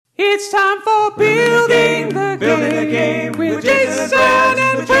It's time for building the game with Jason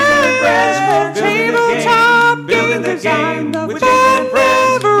and friends from Tabletop Game Design. The fun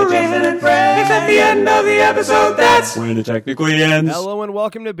never ends. At the end of the episode, that's when it technically ends. Hello and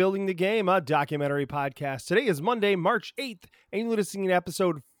welcome to Building the Game, a documentary podcast. Today is Monday, March 8th, and you're listening to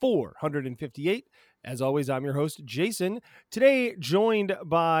episode 458. As always, I'm your host, Jason. Today, joined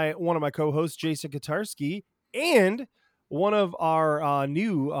by one of my co-hosts, Jason Kotarski, and one of our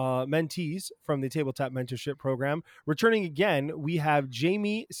new mentees from the Tabletop Mentorship Program. Returning again, we have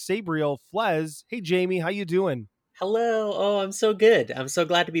Jamie Sabriel Flez. Hey, Jamie, how you doing? Hello. Oh, I'm so good. I'm so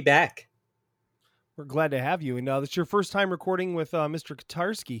glad to be back. We're glad to have you. And it's your first time recording with Mr.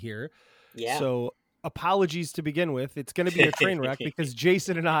 Kotarski here. Yeah. So apologies to begin with. It's going to be a train wreck because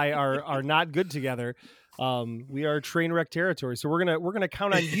Jason and I are not good together. We are train wreck territory. So we're gonna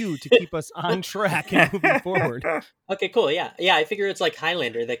count on you to keep us on track and moving forward. Okay, cool. Yeah. I figure it's like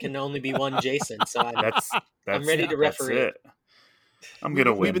Highlander. There can only be one Jason. So I'm ready to referee. I'm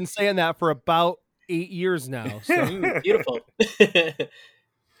gonna win. We've been saying that for about 8 years now. So. Beautiful.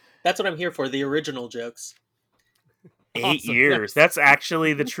 That's what I'm here for. The original jokes. 8 Awesome. years. That's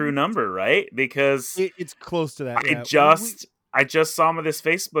actually the true number, right? Because It's close to that. I just saw this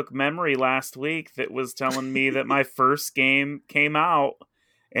Facebook memory last week that was telling me that my first game came out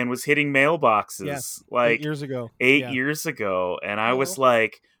and was hitting mailboxes 8 years ago. 8 years ago, and I was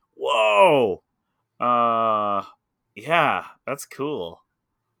like, "Whoa, yeah, that's cool."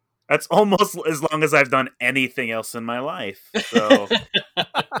 That's almost as long as I've done anything else in my life. So,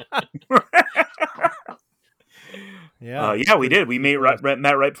 yeah, we did. We met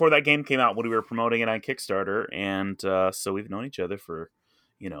right before that game came out when we were promoting it on Kickstarter, and so we've known each other for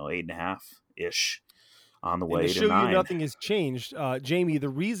 8.5-ish on the way to to 9. You nothing has changed, Jamie. The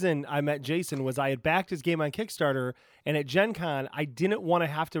reason I met Jason was I had backed his game on Kickstarter, and at Gen Con, I didn't want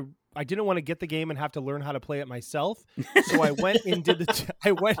to get the game and have to learn how to play it myself. So I went and did a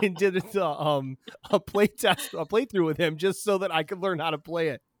playthrough with him just so that I could learn how to play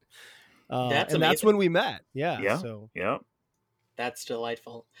it. That's when we met. Yeah. So. That's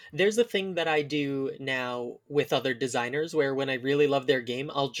delightful. There's a thing that I do now with other designers where when I really love their game,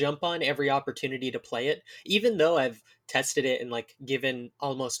 I'll jump on every opportunity to play it, even though I've tested it and given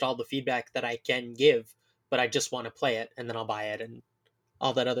almost all the feedback that I can give, but I just want to play it, and then I'll buy it and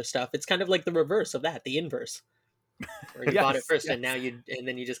all that other stuff. It's kind of like the reverse of that, the inverse. Where you bought it first and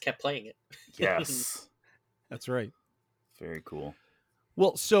then you just kept playing it. Yes. That's right. Very cool.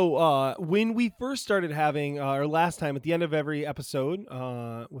 Well, so when we first started having our last time at the end of every episode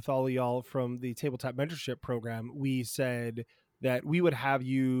with all of y'all from the Tabletop Mentorship Program, we said that we would have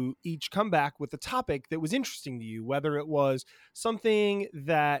you each come back with a topic that was interesting to you, whether it was something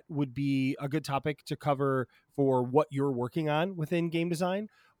that would be a good topic to cover for what you're working on within game design,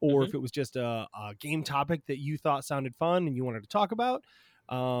 or if it was just a game topic that you thought sounded fun and you wanted to talk about.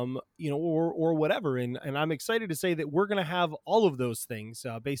 Or whatever. And I'm excited to say that we're going to have all of those things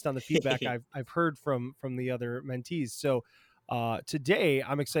based on the feedback I've heard from the other mentees. So today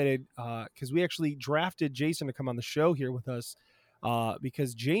I'm excited because we actually drafted Jason to come on the show here with us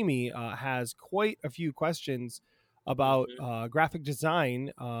because Jamie has quite a few questions about graphic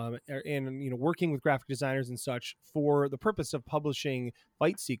design and working with graphic designers and such for the purpose of publishing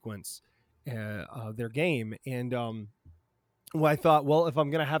Fight Sequence, their game. And I thought, if I'm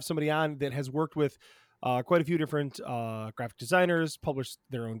going to have somebody on that has worked with quite a few different graphic designers, published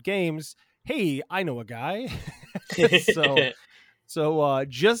their own games, hey, I know a guy. So I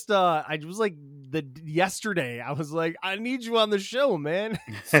was like yesterday, I was like, I need you on the show, man.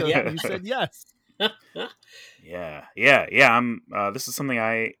 So you said yes. Yeah. This is something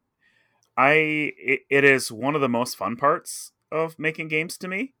it is one of the most fun parts of making games to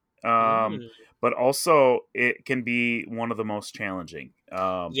me. But also it can be one of the most challenging.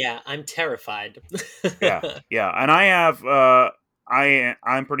 I'm terrified. Yeah. And I have,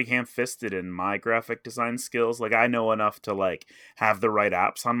 I'm pretty ham-fisted in my graphic design skills. I know enough to have the right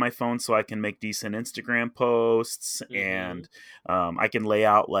apps on my phone so I can make decent Instagram posts and I can lay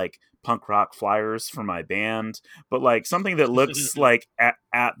out punk rock flyers for my band, but something that looks at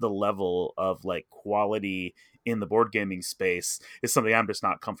the level of quality in the board gaming space is something I'm just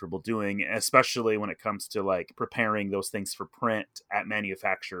not comfortable doing, especially when it comes to preparing those things for print at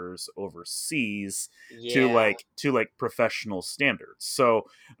manufacturers overseas to professional standards. So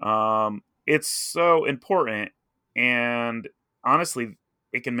it's so important, and honestly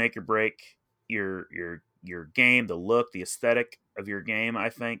it can make or break your game, the look, the aesthetic of your game,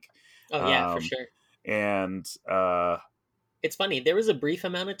 I think. For sure. And it's funny, there was a brief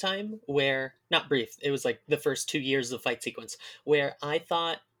amount of time where, not brief, it was the first 2 years of Fight Sequence, where I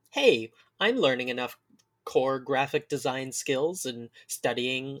thought hey, I'm learning enough core graphic design skills and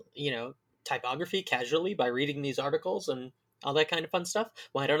studying, typography casually by reading these articles and all that kind of fun stuff.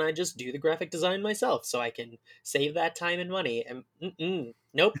 Why don't I just do the graphic design myself so I can save that time and money? And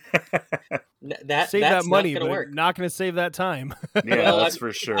nope, Save that that's not money, going to but work. not going to save that time. Yeah, Well, that's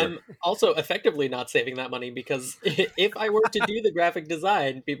for sure. I'm also effectively not saving that money because if I were to do the graphic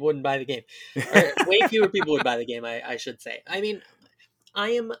design, people wouldn't buy the game, or way fewer people would buy the game. I should say. I mean, I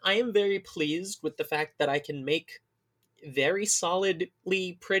am very pleased with the fact that I can make very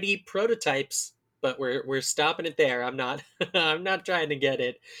solidly pretty prototypes, but we're stopping it there. I'm not I'm not trying to get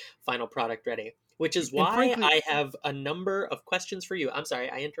it final product ready, which is And why frankly, I have a number of questions for you. I'm sorry,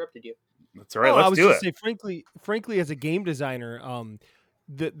 I interrupted you. That's all right. oh, I Let's was do just it. say, frankly, as a game designer,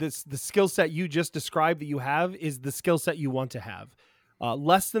 the skill set you just described that you have is the skill set you want to have.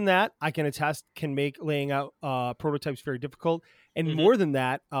 Less than that, I can attest, can make laying out prototypes very difficult. And Hmm. more than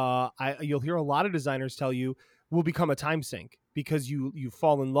that, you'll hear a lot of designers tell you will become a time sink because you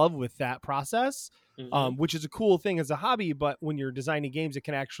fall in love with that process, Hmm. which is a cool thing as a hobby. But when you're designing games, it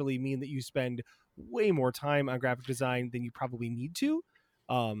can actually mean that you spend way more time on graphic design than you probably need to.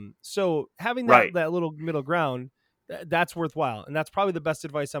 So having Right. that little middle ground, that's worthwhile, and that's probably the best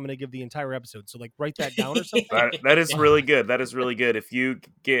advice I'm going to give the entire episode. So like write that down or something. That is really good. That is really good. If you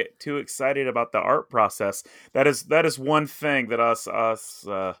get too excited about the art process, that is one thing that us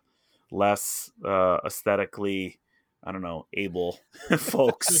less aesthetically, I don't know, able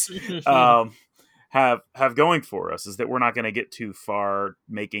folks um, have going for us, is that we're not going to get too far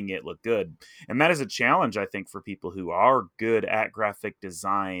making it look good. And that is a challenge, I think, for people who are good at graphic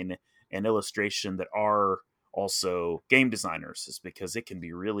design and illustration that are also game designers, is because it can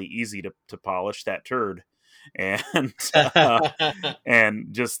be really easy to polish that turd and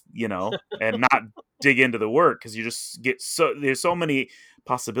and just, and not dig into the work, because you just get there's so many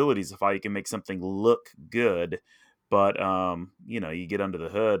possibilities of how you can make something look good. But you get under the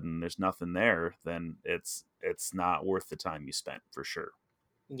hood and there's nothing there, then it's not worth the time you spent, for sure.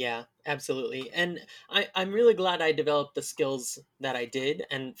 Yeah, absolutely. And I'm really glad I developed the skills that I did.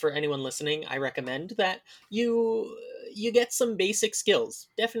 And for anyone listening, I recommend that you get some basic skills.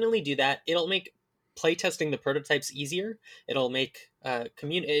 Definitely do that. It'll make playtesting the prototypes easier. It'll make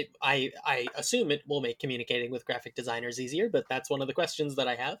communicate. I assume it will make communicating with graphic designers easier, but that's one of the questions that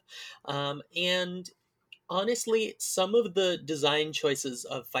I have. And honestly, some of the design choices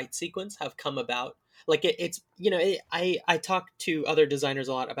of fight sequence have come about. Like it's I talk to other designers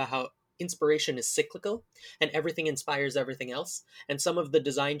a lot about how inspiration is cyclical and everything inspires everything else. And some of the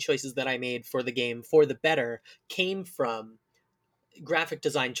design choices that I made for the game for the better came from graphic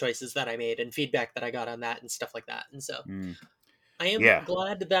design choices that I made and feedback that I got on that and stuff like that. And so Mm. I am Yeah.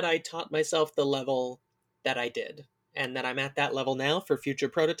 glad that I taught myself the level that I did, and that I'm at that level now for future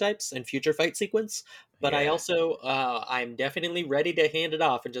prototypes and future fight sequence. But I Yeah. also, I'm definitely ready to hand it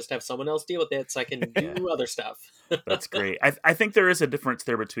off and just have someone else deal with it so I can Yeah. do other stuff. That's great. I think there is a difference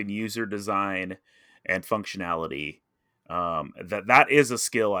there between user design and functionality. That is a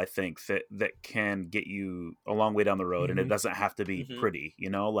skill, I think, that can get you a long way down the road, and it Mhm. doesn't have to be Hmm. pretty.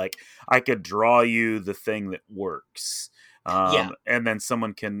 Like, I could draw you the thing that works, Yeah. and then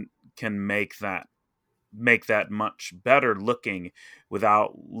someone can make that much better looking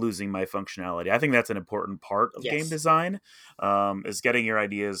without losing my functionality. I think that's an important part of game Yes. design, is getting your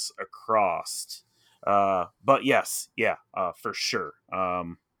ideas across. But yes, yeah, for sure.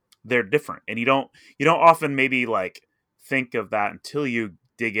 They're different, and you don't often maybe like think of that until you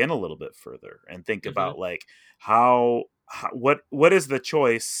dig in a little bit further and think Hmm. about like what is the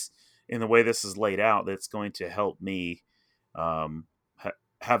choice in the way this is laid out that's going to help me um,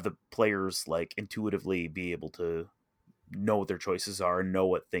 have the players like intuitively be able to know what their choices are and know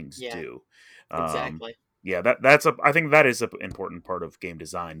what things Yeah. do. Um, Exactly. yeah, I think that is an important part of game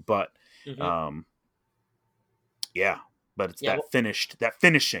design, but Hmm. um, yeah, but it's Yeah. that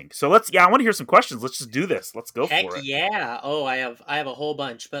finishing. So I want to hear some questions. Let's just do this. Let's go Heck for it. yeah. Oh, I have a whole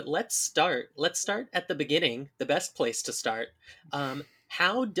bunch, but let's start. Let's start at the beginning, the best place to start.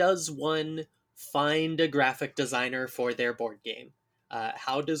 How does one find a graphic designer for their board game?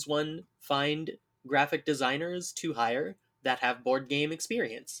 How does one find graphic designers to hire that have board game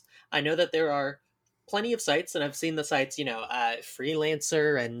experience? I know that there are plenty of sites, and I've seen the sites,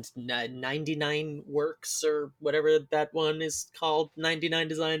 Freelancer and 99 Works or whatever that one is called, 99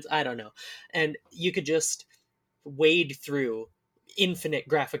 Designs. I don't know. And you could just wade through infinite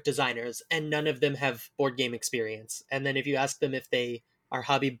graphic designers and none of them have board game experience. And then if you ask them if they are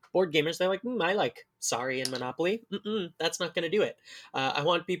hobby board gamers, they're like, I like Sorry and Monopoly. That's not going to do it. I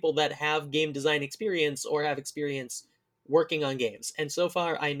want people that have game design experience or have experience working on games. And so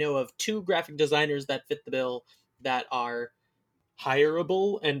far, I know of 2 graphic designers that fit the bill that are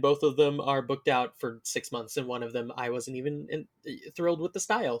hireable, and both of them are booked out for 6 months. And one of them, I wasn't even thrilled with the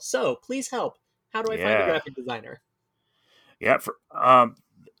style. So please help. How do I find a Yeah. graphic designer? Yeah,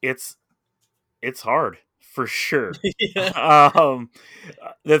 it's hard for sure. Yeah.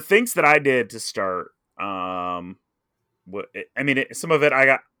 The things that I did to start, some of it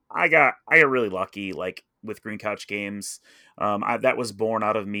I got really lucky, like with Green Couch Games. That was born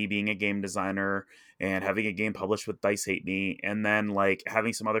out of me being a game designer and having a game published with Dice Hate Me, and then like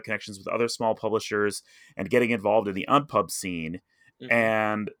having some other connections with other small publishers and getting involved in the Unpub scene, Hmm.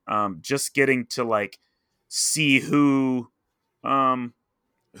 and just getting to like see um,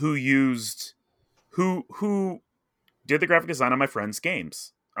 who used who did the graphic design on my friends'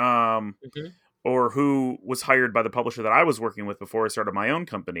 games. Hmm. Or who was hired by the publisher that I was working with before I started my own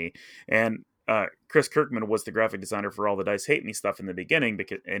company. And Chris Kirkman was the graphic designer for all the Dice Hate Me stuff in the beginning,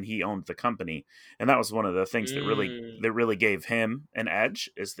 and he owned the company. And that was one of the things Mm. that really gave him an edge,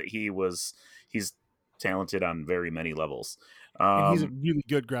 is that he's talented on very many levels. And he's a really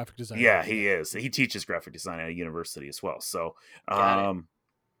good graphic designer. Yeah, he is. He teaches graphic design at a university as well. So, Got it.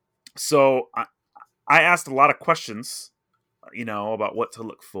 so I asked a lot of questions, about what to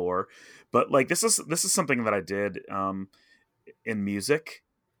look for, but like this is something that I did in music.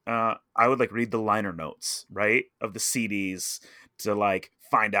 I would like read the liner notes, right, of the CDs to like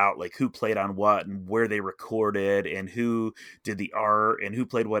find out like who played on what and where they recorded and who did the art and who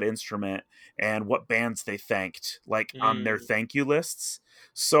played what instrument and what bands they thanked, like on their Mm. thank you lists.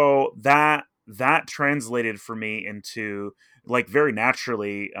 So that translated for me into like very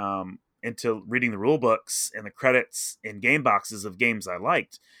naturally into reading the rule books and the credits and game boxes of games I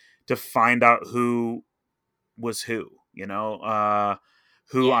liked to find out who was who Yeah.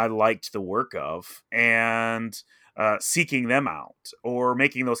 I liked the work of, and seeking them out or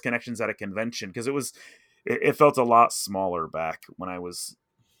making those connections at a convention, because it felt a lot smaller back when I was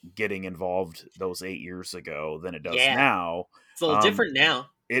getting involved those 8 years ago than it does Yeah. now. It's a little Um, different now.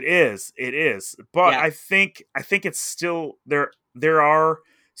 it is, but Yeah. I think it's still there. There are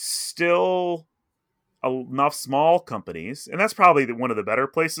still enough small companies, and that's probably one of the better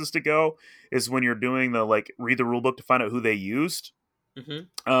places to go, is when you're doing the like read the rule book to find out who they used, Hmm.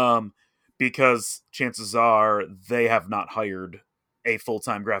 um because chances are they have not hired a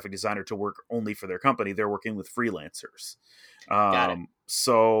full-time graphic designer to work only for their company. They're working with freelancers. Got it.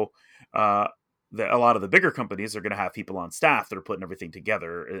 So uh a lot of the bigger companies are going to have people on staff that are putting everything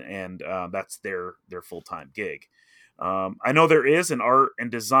together, and that's their full-time gig. I know there is an art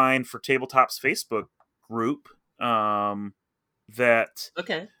and design for tabletops Facebook group, that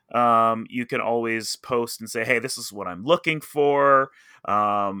Okay. you can always post and say, hey, this is what I'm looking for.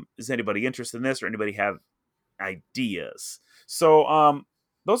 Is anybody interested in this, or anybody have ideas? So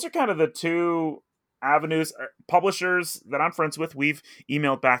those are kind of the two avenues. Publishers that I'm friends with, we've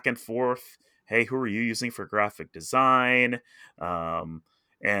emailed back and forth, hey, who are you using for graphic design? And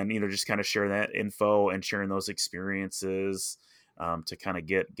just kind of sharing that info and sharing those experiences, to kind of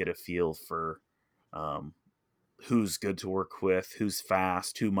get a feel for um, who's good to work with, who's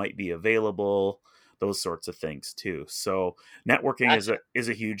fast, who might be available, those sorts of things too. So networking Gotcha. is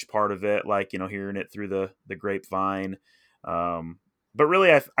a huge part of it, like hearing it through the grapevine. Um, but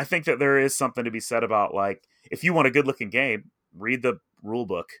really, I think that there is something to be said about, like, if you want a good looking game, read the rule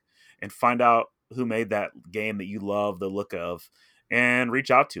book and find out who made that game that you love the look of, and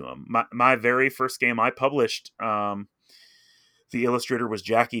reach out to them. My very first game I published, the illustrator was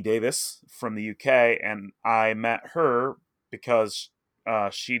Jackie Davis from the UK, and I met her because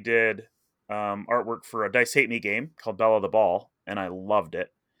she did artwork for a Dice Hate Me game called Bella the Ball, and I loved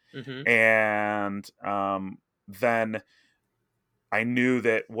it. Hmm. And then I knew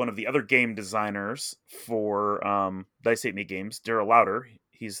that one of the other game designers for Dice Hate Me games, Daryl Lauder,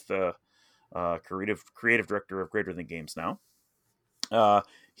 he's the creative director of Greater Than Games now.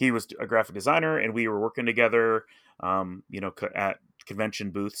 He was a graphic designer, and we were working together, at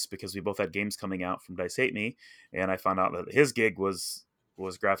convention booths, because we both had games coming out from Dice Hate Me, and I found out that his gig was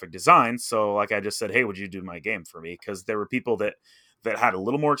graphic design. So, like, I just said, "Hey, would you do my game for me?" Because there were people that had a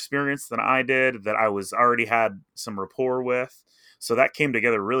little more experience than I did, that I was already had some rapport with. So that came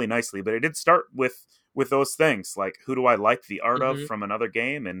together really nicely. But it did start with those things, like, who do I like the art of Hmm. from another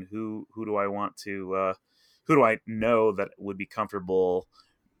game, and who do I want to who do I know that would be comfortable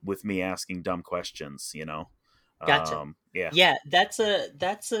with me asking dumb questions? Gotcha. Yeah. Yeah, that's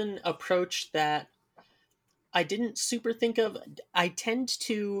an approach that I didn't super think of. I tend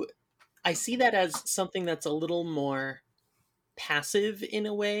to I see that as something that's a little more passive in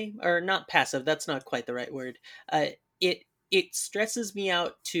a way, or not passive. That's not quite the right word. it stresses me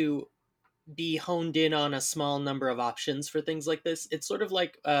out to be honed in on a small number of options for things like this. It's sort of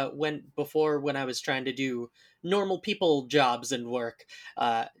like when I was trying to do normal people jobs and work,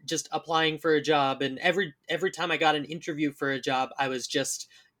 just applying for a job, and every time I got an interview for a job, I was just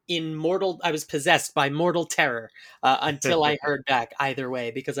I was possessed by mortal terror until I heard back either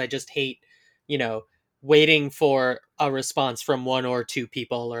way, because I just hate, you know, waiting for a response from one or two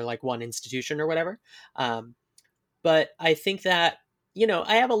people or like one institution or whatever. Um, but I think that,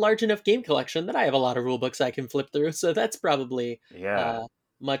 I have a large enough game collection that I have a lot of rule books I can flip through, so that's probably Yeah.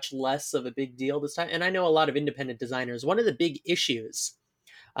 much less of a big deal this time. And I know a lot of independent designers. One of the big issues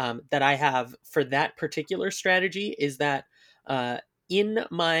that I have for that particular strategy is that uh, in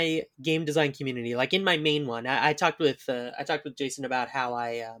my game design community, like in my main one, I talked with Jason about how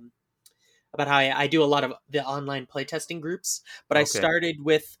I do a lot of the online playtesting groups, but I Okay. started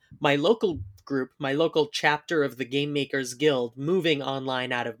with my local group, my local chapter of the Game Makers Guild, moving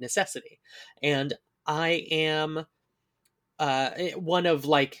online out of necessity. And I am one of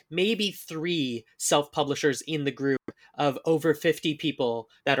like maybe 3 self-publishers in the group of over 50 people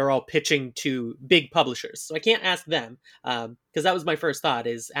that are all pitching to big publishers. So I can't ask them, because that was my first thought,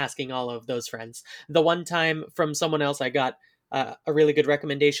 is asking all of those friends. The one time from someone else I got a really good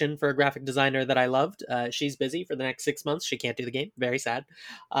recommendation for a graphic designer that I loved. She's busy for the next 6 months. She can't do the game. Very sad.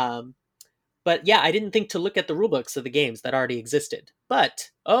 But yeah, I didn't think to look at the rulebooks of the games that already existed. But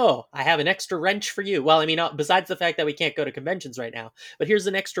I have an extra wrench for you. Well, I mean, besides the fact that we can't go to conventions right now, but here's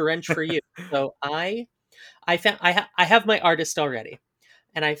an extra wrench for you. So I have my artist already,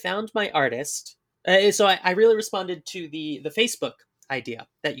 and I found my artist. So I really responded to the Facebook idea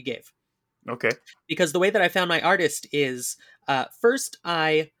that you gave, Okay. because the way that I found my artist is first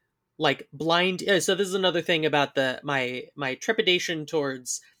I like blind. So this is another thing about my trepidation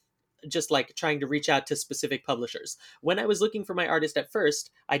towards just like trying to reach out to specific publishers. When I was looking for my artist at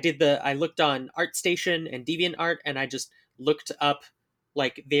first, I looked on ArtStation and DeviantArt, and I just looked up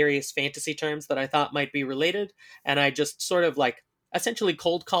like various fantasy terms that I thought might be related, and I just sort of like essentially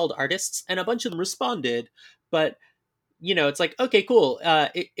cold called artists, and a bunch of them responded. But it's like, okay, cool.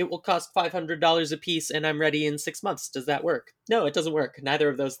 It will cost $500 a piece, and I'm ready in 6 months. Does that work? No, it doesn't work. Neither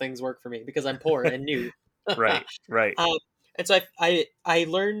of those things work for me because I'm poor and new. Right. Right. And so I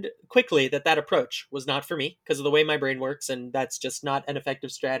learned quickly that approach was not for me because of the way my brain works, and that's just not an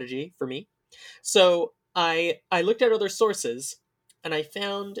effective strategy for me. So I looked at other sources, and I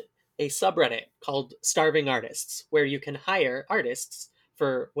found a subreddit called Starving Artists, where you can hire artists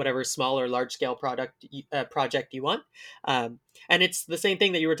for whatever small or large scale project you want. And it's the same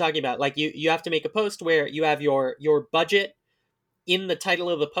thing that you were talking about. Like you have to make a post where you have your budget in the title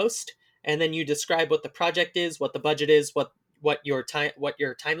of the post, and then you describe what the project is, what the budget is, what your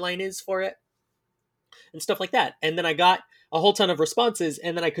timeline is for it, and stuff like that. And then I got a whole ton of responses,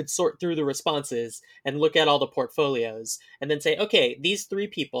 and then I could sort through the responses and look at all the portfolios, and then say, okay, these 3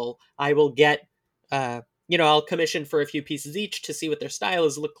 people I will get, I'll commission for a few pieces each to see what their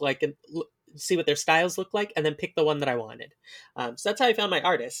styles look like, and see what their styles look like, and then pick the one that I wanted. So that's how I found my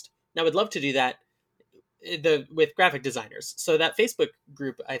artist. Now, I would love to do that with graphic designers. So that Facebook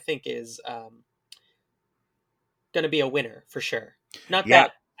group, I think, is going to be a winner for sure. Not Yeah.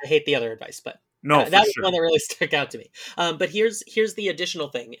 that I hate the other advice, but No, that for was sure. one that really stuck out to me. But here's the additional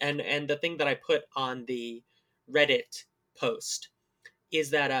thing, and the thing that I put on the Reddit post is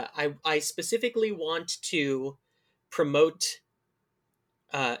that I specifically want to promote,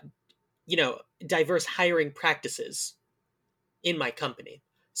 uh, diverse hiring practices in my company.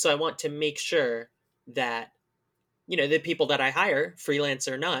 So I want to make sure that the people that I hire, freelance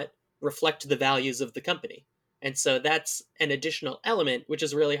or not, reflect the values of the company. And so that's an additional element, which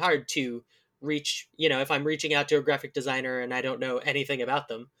is really hard to reach. If I'm reaching out to a graphic designer and I don't know anything about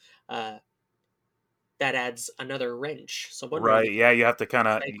them, that adds another wrench. So I'm wondering Right. if Yeah, you have to kind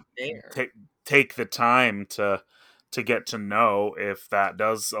of there. take the time to get to know if that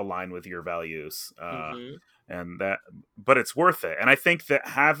does align with your values. Mm-hmm. And that, but it's worth it. And I think that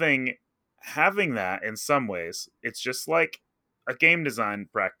having that, in some ways, it's just like a game design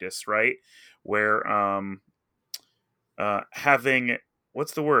practice, right? Where having,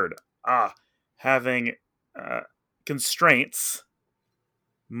 what's the word? Having constraints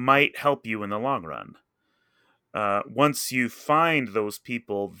might help you in the long run. Once you find those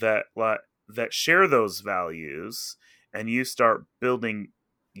people that share those values, and you start building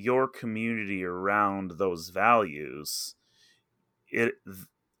your community around those values, I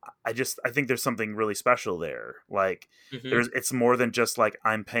think there's something really special there. Like Mm-hmm. it's more than just like,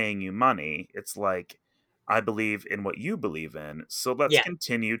 I'm paying you money. It's like, I believe in what you believe in. So let's Yeah.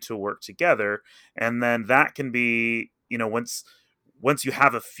 continue to work together. And then that can be, once you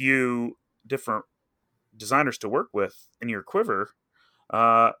have a few different designers to work with in your quiver,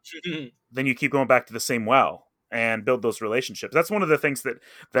 then you keep going back to the same well and build those relationships. That's one of the things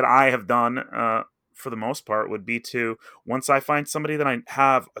that I have done for the most part, would be to, once I find somebody that I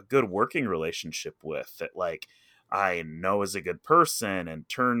have a good working relationship with, that like I know is a good person and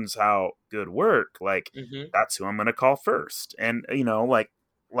turns out good work, like hmm that's who I'm going to call first. And like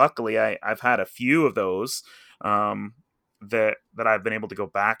luckily I've had a few of those that I've been able to go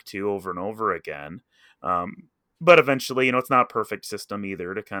back to over and over again. But eventually, it's not a perfect system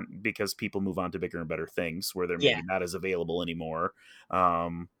either, because people move on to bigger and better things where they're Yeah. maybe not as available anymore.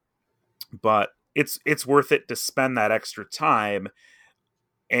 But it's worth it to spend that extra time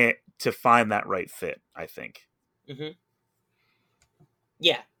to find that right fit, I think. hmm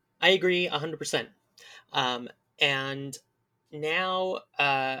Yeah, I agree 100%. And now,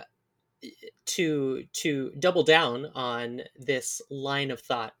 to double down on this line of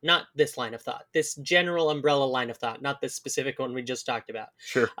thought, not this line of thought, this general umbrella line of thought, not this specific one we just talked about.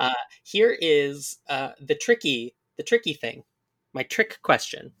 Sure. Here is the tricky thing, my trick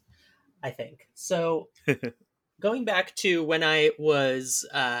question, I think. So going back to when I was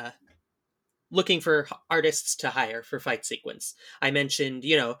looking for artists to hire for fight sequence, I mentioned,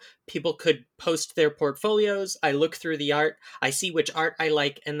 people could post their portfolios. I look through the art, I see which art I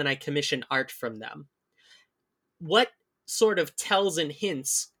like, and then I commission art from them. What sort of tells and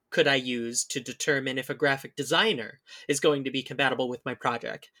hints could I use to determine if a graphic designer is going to be compatible with my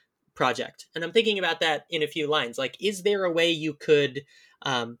project? And I'm thinking about that in a few lines. Like, is there a way you could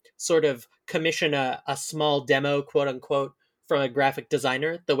sort of commission a small demo, quote unquote, from a graphic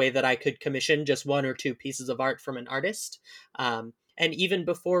designer, the way that I could commission just one or two pieces of art from an artist? And even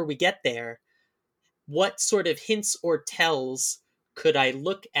before we get there, what sort of hints or tells could I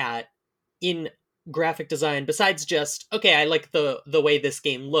look at in graphic design besides just, okay, I like the way this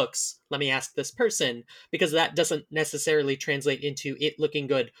game looks, let me ask this person, because that doesn't necessarily translate into it looking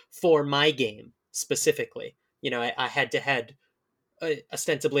good for my game specifically. I head to head,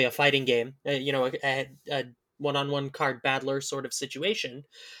 ostensibly a fighting game, a one-on-one card battler sort of situation.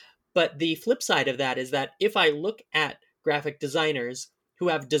 But the flip side of that is that if I look at graphic designers who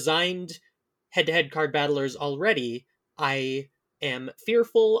have designed head-to-head card battlers already, I am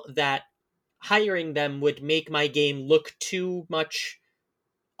fearful that hiring them would make my game look too much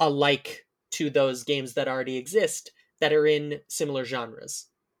alike to those games that already exist that are in similar genres.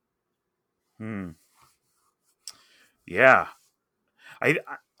 Yeah.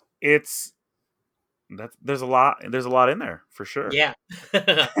 It's that there's a lot in there for sure. Yeah.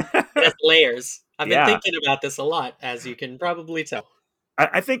 That's layers. I've been Yeah. thinking about this a lot, as you can probably tell.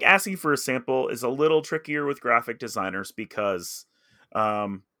 I think asking for a sample is a little trickier with graphic designers because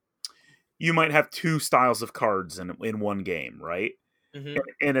you might have two styles of cards in one game, right? hmm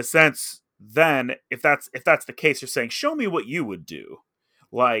In a sense, then if that's the case, you're saying, show me what you would do.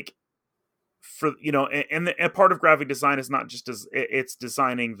 Like, for and part of graphic design is not just it's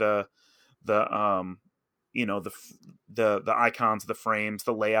designing the the icons, the frames,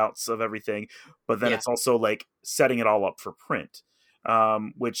 the layouts of everything, but then it's also like setting it all up for print,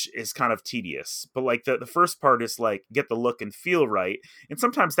 which is kind of tedious. But like the first part is like get the look and feel right, and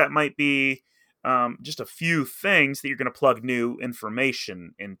sometimes that might be just a few things that you're going to plug new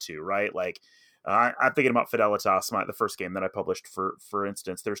information into, right? Like I'm thinking about Fidelitas, the first game that I published. For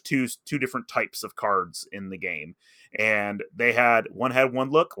instance, there's two different types of cards in the game, and one had one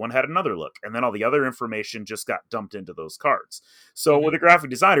look, one had another look, and then all the other information just got dumped into those cards. So with a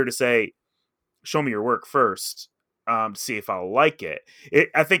graphic designer to say, show me your work first, to see if I'll like it.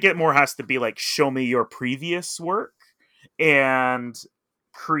 I think it more has to be like, show me your previous work, and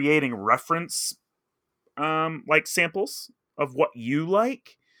creating reference like samples of what you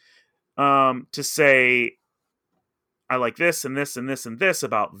like, to say, I like this and this and this and this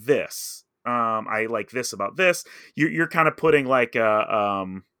about this. I like this about this. You're kind of putting like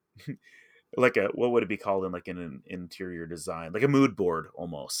a like a, what would it be called in like an interior design, like a mood board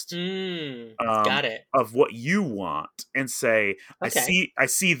almost. Got it. Of what you want, and say, Okay. I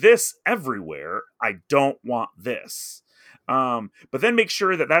see this everywhere. I don't want this. But then make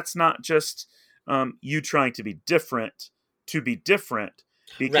sure that that's not just you trying to be different,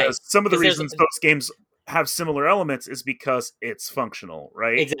 because Right. some of the 'Cause there's reasons those games have similar elements is because it's functional,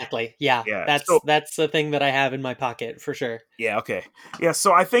 right? exactly. Yeah. Yeah. That's So that's the thing that I have in my pocket for sure. yeah, okay. Yeah,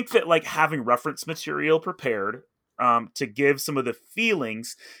 so I think that like having reference material prepared to give some of the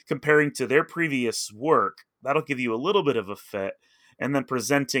feelings comparing to their previous work, that'll give you a little bit of a fit. and then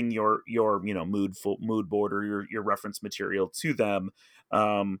presenting your mood board or your reference material to them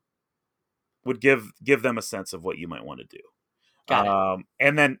would give them a sense of what you might want to do. Got it.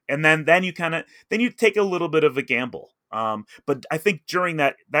 And then you you take a little bit of a gamble. But I think during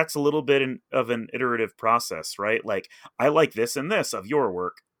that's a little bit of an iterative process, right? Like, I like this and this of your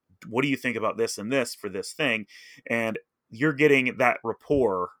work. What do you think about this and this for this thing? And you're getting that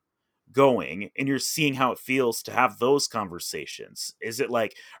rapport going, and you're seeing how it feels to have those conversations. Is it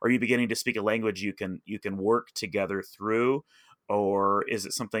like, are you beginning to speak a language you can work together through, or is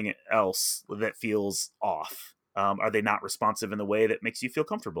it something else that feels off? Are they not responsive in the way that makes you feel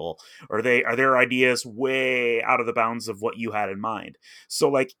comfortable? Or are their ideas way out of the bounds of what you had in mind? So,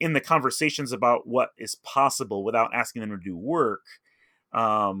 like, in the conversations about what is possible without asking them to do work,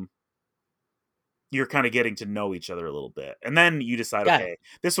 you're kind of getting to know each other a little bit, and then you decide, okay,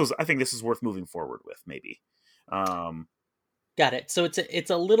 I think this is worth moving forward with, maybe. Got it. So it's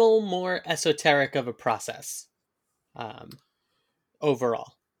a little more esoteric of a process,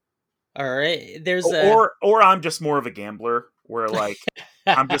 overall. All right. Or I'm just more of a gambler, where, like,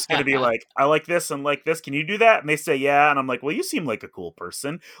 I'm just going to be like, I like this and like this. Can you do that? And they say, yeah. And I'm like, well, you seem like a cool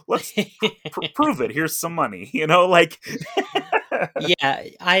person. Let's prove it. Here's some money, like. Yeah,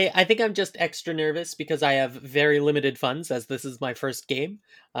 I think I'm just extra nervous because I have very limited funds, as this is my first game.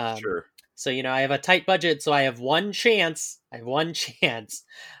 Sure. So, I have a tight budget, so I have one chance.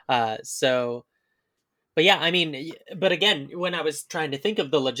 But yeah, I mean, but again, when I was trying to think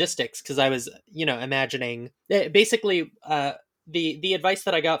of the logistics, because I was, imagining basically the advice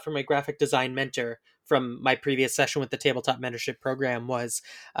that I got from my graphic design mentor from my previous session with the Tabletop Mentorship Program was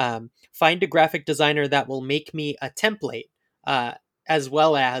find a graphic designer that will make me a template, as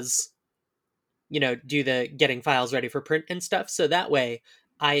well as, do the getting files ready for print and stuff. So that way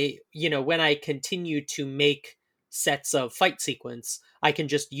when I continue to make sets of fight sequence, I can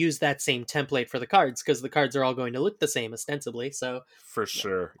just use that same template for the cards, because the cards are all going to look the same ostensibly. So for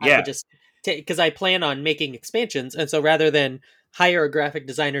sure, I could just because I plan on making expansions, and so rather than hire a graphic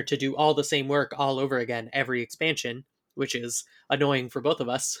designer to do all the same work all over again every expansion, which is annoying for both of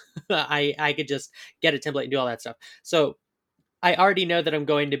us, I could just get a template and do all that stuff. So I already know that I'm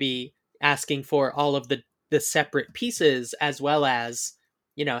going to be asking for all of the separate pieces, as well as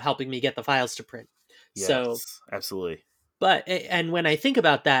helping me get the files to print. Yes, so absolutely. And when I think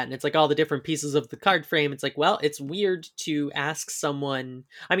about that, and it's like all the different pieces of the card frame, it's like, well, it's weird to ask someone.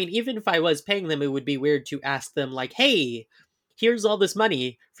 I mean, even if I was paying them, it would be weird to ask them, like, hey, here's all this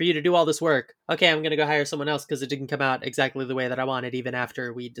money for you to do all this work. Okay, I'm going to go hire someone else because it didn't come out exactly the way that I wanted, even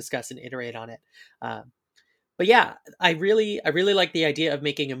after we discuss and iterate on it. But yeah, I really like the idea of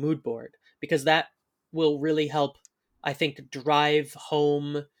making a mood board, because that will really help, I think, drive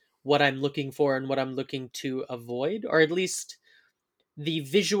home what I'm looking for and what I'm looking to avoid, or at least the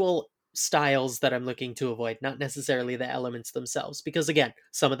visual styles that I'm looking to avoid, not necessarily the elements themselves, because again,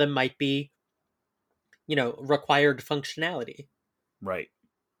 some of them might be, required functionality. Right.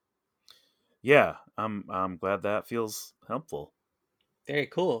 Yeah, I'm glad that feels helpful. Very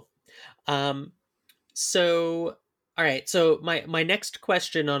cool. So, all right. So my next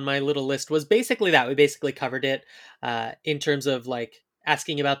question on my little list was basically that. We basically covered it in terms of, like,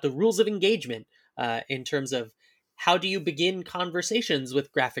 asking about the rules of engagement, in terms of how do you begin conversations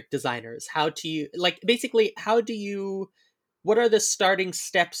with graphic designers? What are the starting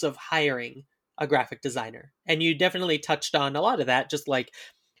steps of hiring a graphic designer? And you definitely touched on a lot of that, just like,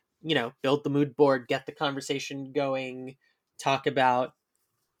 build the mood board, get the conversation going, talk about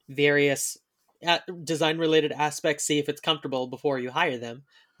various design related aspects, see if it's comfortable before you hire them.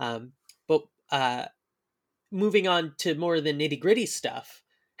 But moving on to more of the nitty gritty stuff,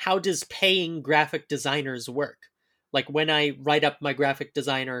 how does paying graphic designers work? Like, when I write up my graphic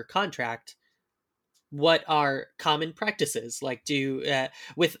designer contract, what are common practices? Like,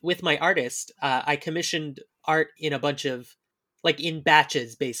 with my artist, I commissioned art in a bunch of, like, in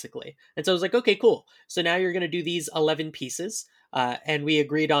batches, basically. And so I was like, okay, cool. So now you're going to do these 11 pieces. And we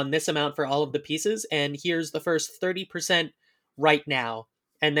agreed on this amount for all of the pieces. And here's the first 30% right now.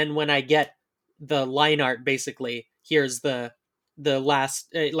 And then when I get the line art, basically, here's the last,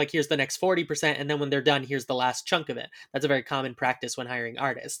 here's the next 40%. And then when they're done, here's the last chunk of it. That's a very common practice when hiring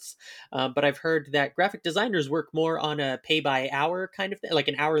artists. But I've heard that graphic designers work more on a pay by hour kind of thing, like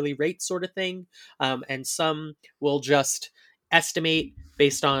an hourly rate sort of thing. And some will just estimate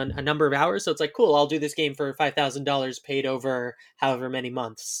based on a number of hours. So it's like, cool, I'll do this game for $5,000 paid over however many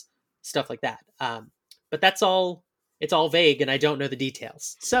months, stuff like that. But it's all vague, and I don't know the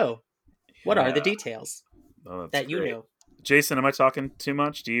details. So what are the details that you know? Jason, am I talking too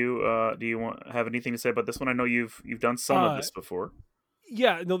much? Do you have anything to say about this one? I know you've done some of this before.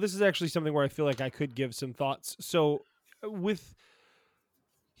 Yeah, no, this is actually something where I feel like I could give some thoughts. So with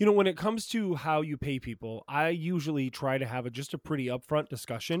when it comes to how you pay people, I usually try to have just a pretty upfront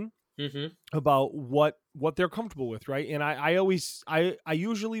discussion Mm-hmm. about what they're comfortable with, right? And I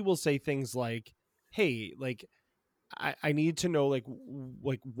usually will say things like, hey, like I need to know like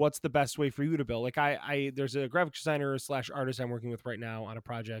what's the best way for you to build. Like I there's a graphic designer / artist I'm working with right now on a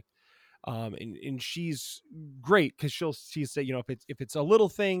project. And she's great because she say, if it's a little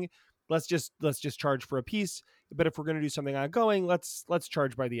thing, let's just charge for a piece. But if we're going to do something ongoing, let's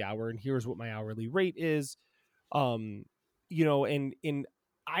charge by the hour. And here's what my hourly rate is. um and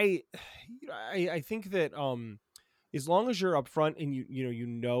I I think that as long as you're upfront and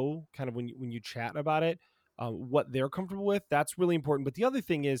you kind of when you chat about it, what they're comfortable with, that's really important. But the other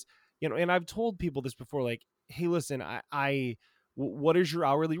thing is, and I've told people this before, like, hey, listen, what is your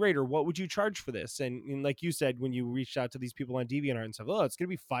hourly rate, or what would you charge for this? And like you said, when you reached out to these people on DeviantArt and stuff, oh, it's going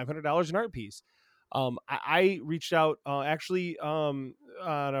to be $500 an art piece. I reached out actually on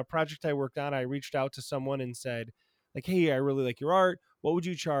a project I worked on. I reached out to someone and said, like, hey, I really like your art. What would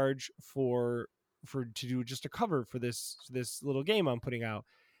you charge for to do just a cover for this little game I'm putting out?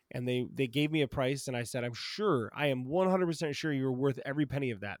 And they gave me a price, and I said, I am 100% sure you're worth every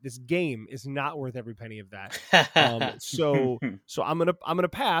penny of that. This game is not worth every penny of that. So I'm gonna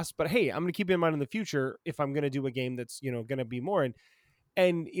pass, but hey, I'm gonna keep it in mind in the future if I'm gonna do a game that's gonna be more. And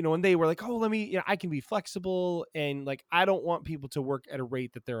and they were like, oh, let me, I can be flexible, and like I don't want people to work at a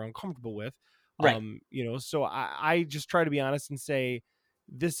rate that they're uncomfortable with. Right. So I just try to be honest and say,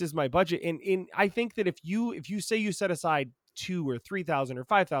 this is my budget. And I think that if you say you set aside $2,000 or $3,000 or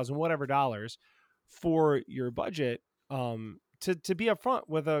 $5,000 whatever dollars for your budget, to be upfront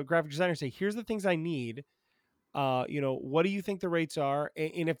with a graphic designer, say, here's the things I need. What do you think the rates are?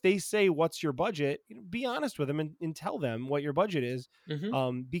 And if they say, what's your budget, be honest with them and tell them what your budget is.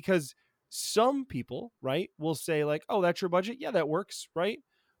 Mm-hmm. Because some people, right, will say like, oh, that's your budget. Yeah, that works. Right.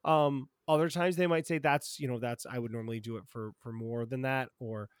 Other times they might say that's, I would normally do it for more than that.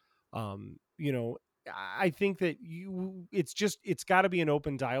 Or, um, you know, I think that it's got to be an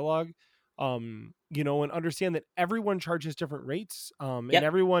open dialogue. And understand that everyone charges different rates, and Yep.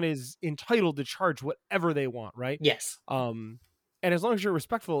 everyone is entitled to charge whatever they want, right? Yes. And as long as you're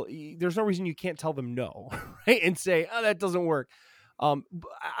respectful, there's no reason you can't tell them no, right? And say, oh, that doesn't work.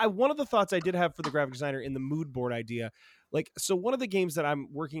 One of the thoughts I did have for the graphic designer in the mood board idea, like, so one of the games that I'm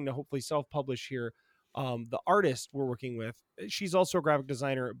working to hopefully self-publish here, the artist we're working with, she's also a graphic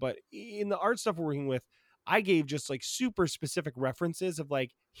designer, but in the art stuff we're working with, I gave just like super specific references of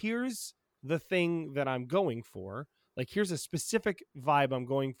like, here's the thing that I'm going for. Like, here's a specific vibe I'm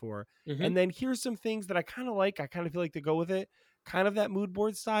going for. Mm-hmm. And then here's some things that I kind of like. I kind of feel like to go with it, kind of that mood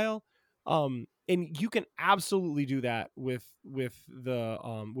board style. And you can absolutely do that with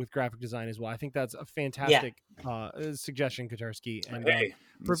graphic design as well. I think that's a fantastic suggestion, Katarsky. And hey,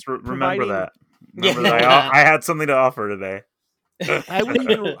 let's remember providing that. Remember that I had something to offer today.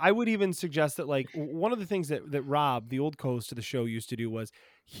 I would even suggest that, like, one of the things that Rob, the old co-host of the show, used to do was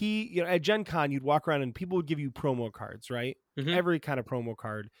at Gen Con, you'd walk around and people would give you promo cards, right? Mm-hmm. Every kind of promo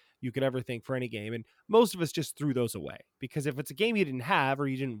card you could ever think for any game. And most of us just threw those away because if it's a game you didn't have or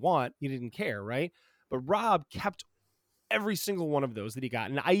you didn't want, you didn't care, right? But Rob kept every single one of those that he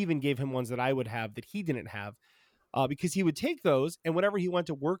got. And I even gave him ones that I would have that he didn't have, because he would take those, and whenever he went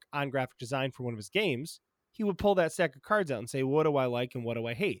to work on graphic design for one of his games, he would pull that stack of cards out and say, what do I like and what do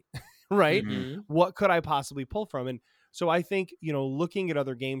I hate? Right? Mm-hmm. What could I possibly pull from? And so I think, looking at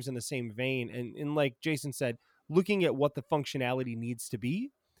other games in the same vein, and like Jason said, looking at what the functionality needs to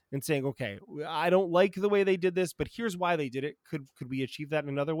be and saying, okay, I don't like the way they did this, but here's why they did it. Could we achieve that in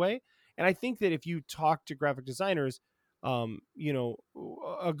another way? And I think that if you talk to graphic designers, a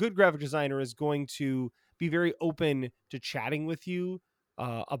good graphic designer is going to be very open to chatting with you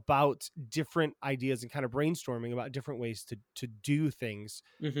about different ideas and kind of brainstorming about different ways to do things.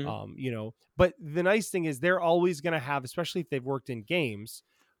 Mm-hmm. But the nice thing is they're always going to have, especially if they've worked in games,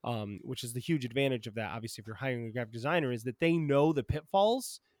 which is the huge advantage of that. Obviously, if you're hiring a graphic designer, is that they know the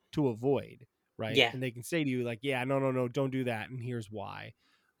pitfalls to avoid, right? Yeah. And they can say to you like, yeah, no, don't do that. And here's why.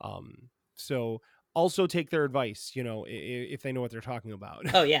 So also take their advice, if they know what they're talking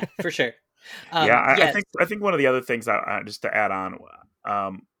about. Oh yeah, for sure. I think one of the other things just to add on,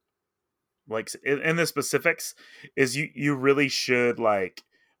 like in the specifics, is you really should like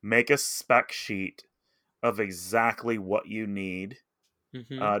make a spec sheet of exactly what you need,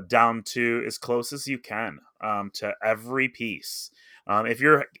 Mm-hmm. down to as close as you can, to every piece. If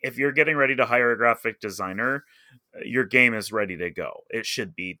you're getting ready to hire a graphic designer, your game is ready to go. It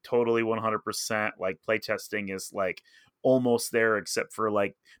should be totally 100%. Like playtesting is like almost there, except for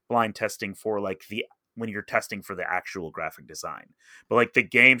like blind testing for like when you're testing for the actual graphic design. But like the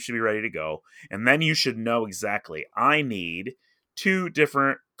game should be ready to go. And then you should know exactly, I need 2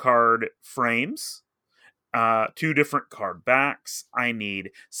 different card frames, 2 different card backs. I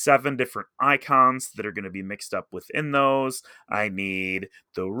need 7 different icons that are going to be mixed up within those. I need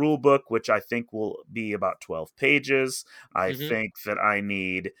the rule book, which I think will be about 12 pages. I Mm-hmm. think that I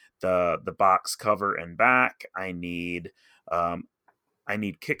need the box cover and back. I need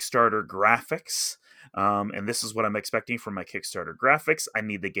Kickstarter graphics. And this is what I'm expecting from my Kickstarter graphics. I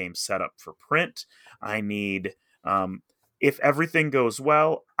need the game set up for print. I need, if everything goes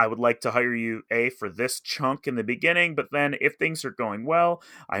well, I would like to hire you, for this chunk in the beginning, but then if things are going well,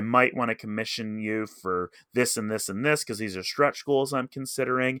 I might want to commission you for this and this and this, because these are stretch goals I'm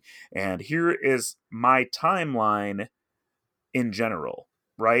considering. And here is my timeline in general,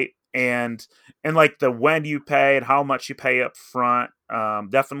 right? And like the when you pay and how much you pay up front,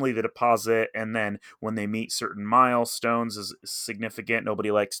 definitely the deposit, and then when they meet certain milestones is significant.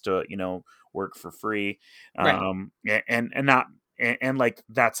 Nobody likes to work for free, Right. and not and like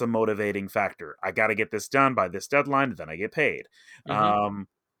that's a motivating factor. I got to get this done by this deadline, then I get paid. Mm-hmm.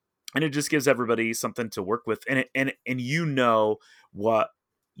 And it just gives everybody something to work with, and what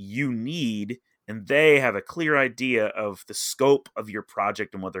you need, and they have a clear idea of the scope of your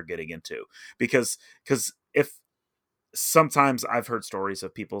project and what they're getting into. Because if sometimes I've heard stories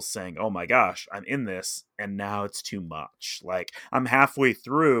of people saying, oh my gosh, I'm in this and now it's too much, like I'm halfway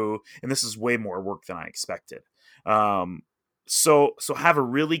through and this is way more work than I expected. So have a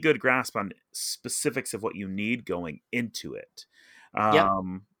really good grasp on specifics of what you need going into it. Yep.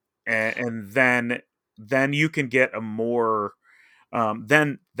 And then you can get a more,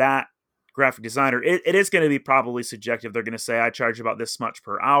 then that graphic designer, it is going to be probably subjective. They're going to say, I charge about this much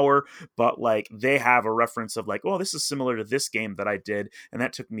per hour, but like they have a reference of like, oh, this is similar to this game that I did, and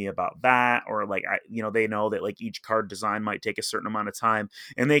that took me about that. Or like, they know that like each card design might take a certain amount of time,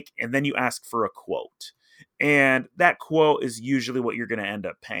 and then you ask for a quote, and that quote is usually what you're going to end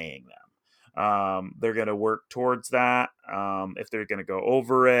up paying them. They're going to work towards that. If they're going to go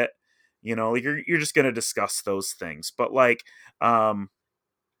over it, you're just going to discuss those things. But like,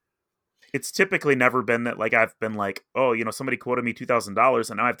 it's typically never been that like I've been like, oh, somebody quoted me $2,000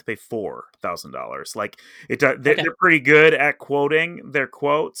 and now I have to pay $4,000. Like they're Okay. pretty good at quoting their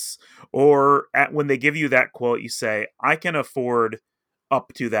quotes, or when they give you that quote, you say, I can afford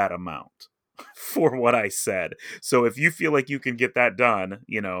up to that amount for what I said. So if you feel like you can get that done,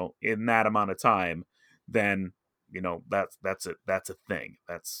 in that amount of time, then that's it. That's a thing.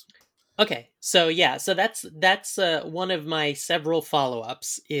 That's Okay, so yeah, so that's one of my several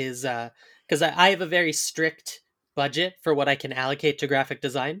follow-ups is because I have a very strict budget for what I can allocate to graphic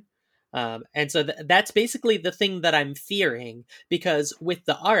design, and so that's basically the thing that I'm fearing, because with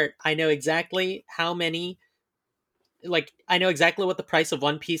the art, I know exactly how many, like I know exactly what the price of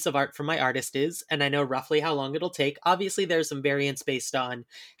one piece of art from my artist is, and I know roughly how long it'll take. Obviously there's some variance based on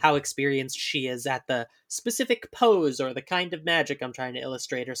how experienced she is at the specific pose or the kind of magic I'm trying to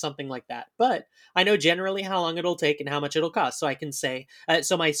illustrate or something like that, but I know generally how long it'll take and how much it'll cost, so I can say,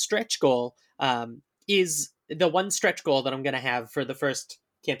 so my stretch goal is the one stretch goal that I'm going to have for the first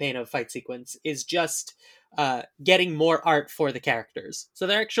campaign of Fight Sequence is just getting more art for the characters. So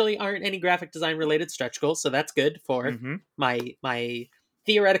there actually aren't any graphic design related stretch goals, so that's good for mm-hmm. my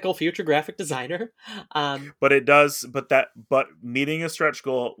theoretical future graphic designer. But but meeting a stretch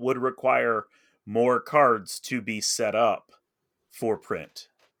goal would require more cards to be set up for print.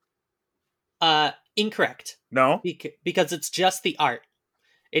 Incorrect. No? Because it's just the art.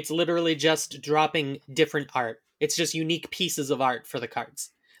 It's literally just dropping different art. It's just unique pieces of art for the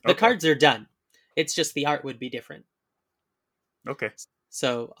cards. The Okay. cards are done. It's just the art would be different. Okay.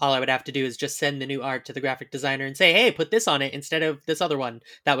 So all I would have to do is just send the new art to the graphic designer and say, hey, put this on it instead of this other one.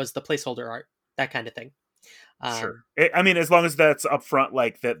 That was the placeholder art. That kind of thing. Sure. I mean, as long as that's upfront,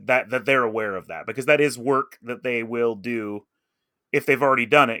 like that they're aware of that, because that is work that they will do. If they've already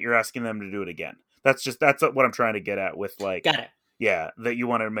done it, you're asking them to do it again. That's what I'm trying to get at with like, Got it. Yeah, that you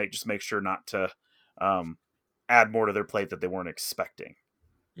want to make sure not to add more to their plate that they weren't expecting.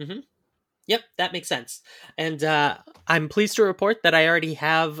 Mm-hmm. Yep, that makes sense. And I'm pleased to report that I already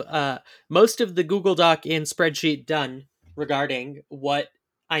have most of the Google Doc and spreadsheet done regarding what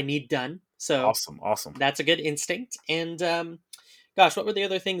I need done. So Awesome. that's a good instinct. And gosh, what were the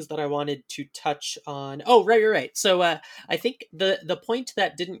other things that I wanted to touch on? Oh, right. So I think the point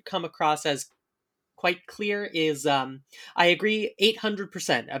that didn't come across as quite clear is I agree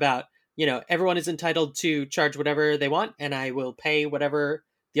 800% about, everyone is entitled to charge whatever they want, and I will pay whatever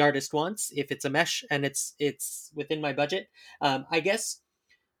the artist wants. If it's a mesh and it's within my budget, I guess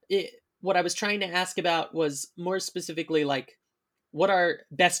what I was trying to ask about was more specifically like what are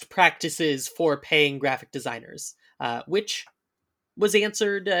best practices for paying graphic designers, which was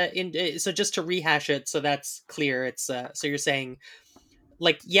answered so just to rehash it so that's clear. It's so you're saying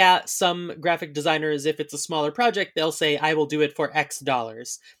like, yeah, some graphic designers, if it's a smaller project, they'll say, I will do it for X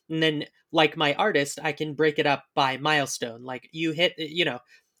dollars. And then, like my artist, I can break it up by milestone. Like, you hit,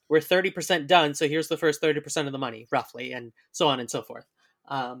 we're 30% done, so here's the first 30% of the money, roughly, and so on and so forth.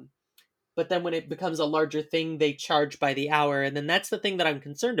 But then when it becomes a larger thing, they charge by the hour. And then that's the thing that I'm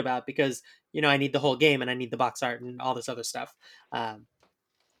concerned about because, I need the whole game and I need the box art and all this other stuff. And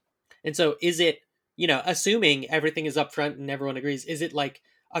so is it, assuming everything is upfront and everyone agrees, is it like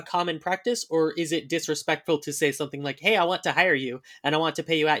a common practice or is it disrespectful to say something like, hey, I want to hire you and I want to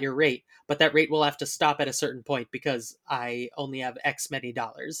pay you at your rate, but that rate will have to stop at a certain point because I only have X many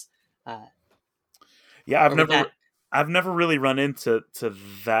dollars? Yeah, I've never really run into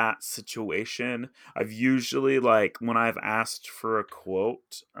that situation. I've usually like when I've asked for a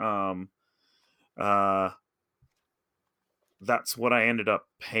quote, that's what I ended up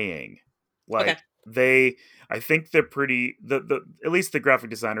paying. Like I think they're pretty the at least the graphic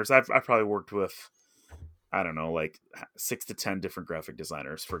designers I've probably worked with, I don't know, like 6 to 10 different graphic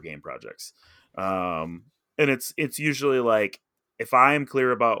designers for game projects. And it's usually like if I am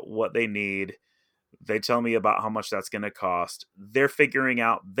clear about what they need, they tell me about how much that's going to cost. They're figuring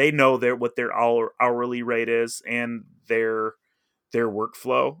out, they know what their hourly rate is and their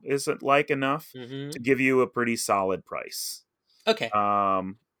workflow isn't like enough to give you a pretty solid price. Okay.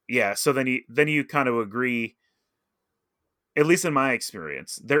 Yeah. So then you kind of agree, at least in my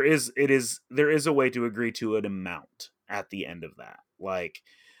experience, there is a way to agree to an amount at the end of that. Like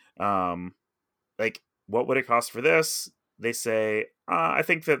what would it cost for this? They say, I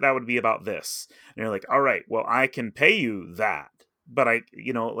think that would be about this. And you're like, all right, well, I can pay you that. But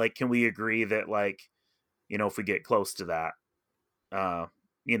can we agree that if we get close to that, that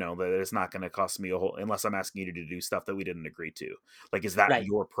it's not going to cost me a whole, unless I'm asking you to do stuff that we didn't agree to. Like, is that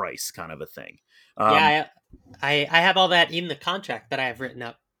your price kind of a thing? Yeah, I have all that in the contract that I have written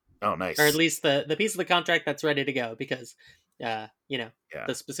up. Oh, nice. Or at least the piece of the contract that's ready to go because, the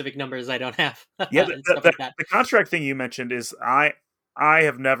specific numbers I don't have. Yeah, the contract thing you mentioned is I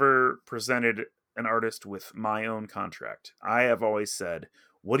have never presented an artist with my own contract. I have always said,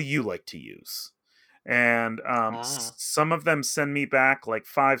 what do you like to use? And some of them send me back like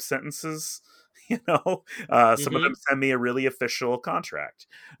 5 sentences, some of them send me a really official contract.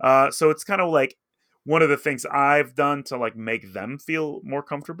 So it's kind of like one of the things I've done to like make them feel more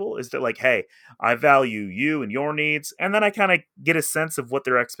comfortable is that like, hey, I value you and your needs. And then I kind of get a sense of what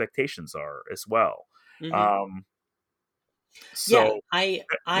their expectations are as well. So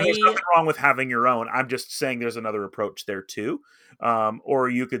there's nothing wrong with having your own. I'm just saying there's another approach there too. Or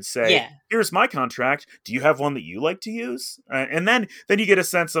you could say, here's my contract. Do you have one that you like to use? And then you get a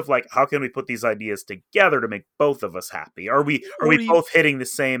sense of like, how can we put these ideas together to make both of us happy? Are we both hitting the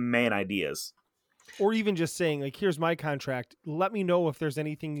same main ideas? Or even just saying like, here's my contract. Let me know if there's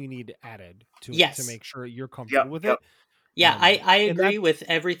anything you need added to it to make sure you're comfortable with it. Yeah, I agree with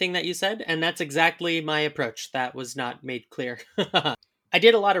everything that you said, and that's exactly my approach. That was not made clear. I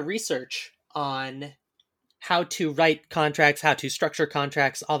did a lot of research on how to write contracts, how to structure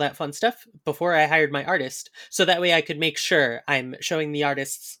contracts, all that fun stuff before I hired my artist, so that way I could make sure I'm showing the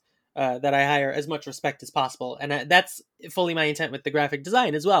artists that I hire as much respect as possible. And that's fully my intent with the graphic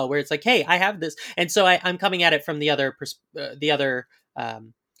design as well, where it's like, hey, I have this. And so I'm coming at it from the other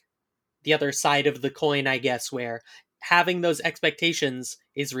side of the coin, I guess, where having those expectations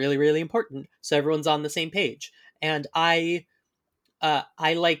is really, really important. So everyone's on the same page. And I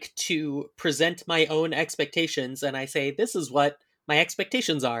like to present my own expectations and I say, this is what my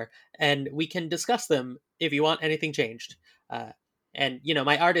expectations are. And we can discuss them if you want anything changed. And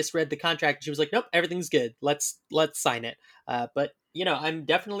my artist read the contract and she was like, nope, everything's good. Let's sign it. But I'm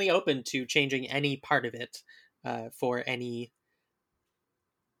definitely open to changing any part of it for any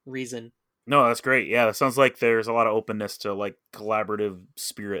reason. No, that's great. Yeah, it sounds like there's a lot of openness to like collaborative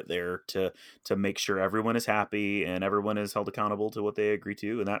spirit there to make sure everyone is happy and everyone is held accountable to what they agree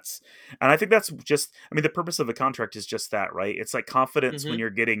to. And I think that's just, the purpose of a contract is just that, right? It's like confidence when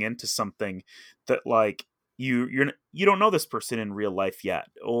you're getting into something that like you don't know this person in real life yet,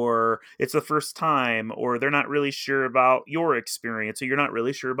 or it's the first time, or they're not really sure about your experience, or you're not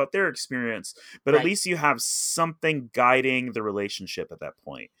really sure about their experience, but at least you have something guiding the relationship at that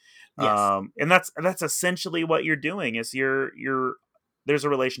point. Yes. And that's essentially what you're doing is there's a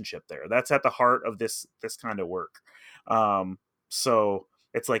relationship there. That's at the heart of this kind of work. So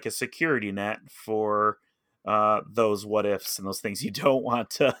it's like a security net for those what ifs and those things you don't want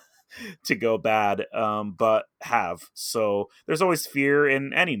to go bad, but have. So there's always fear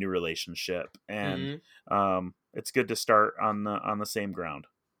in any new relationship, and it's good to start on the same ground.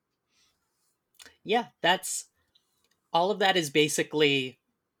 Yeah, that's all of that is basically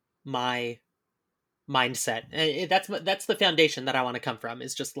my mindset. That's the foundation that I want to come from.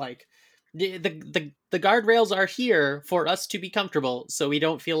 Is just like the guardrails are here for us to be comfortable, so we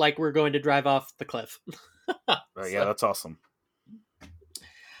don't feel like we're going to drive off the cliff. Yeah, that's awesome.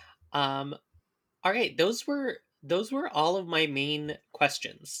 All right, those were all of my main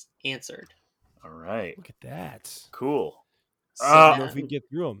questions answered. All right, Look at that. cool. I don't know if we can get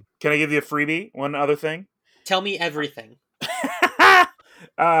through them. Can I give you a freebie? One other thing. Tell me everything.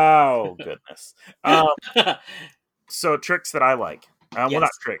 Oh goodness. So tricks that I like. Well,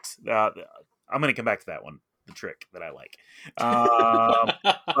 not tricks. I'm going to come back to that one. The trick that I like. But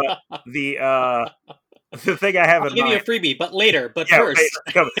the thing I have in mind. I'll give you a freebie, but later. But first,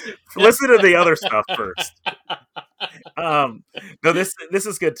 listen to the other stuff first. No, this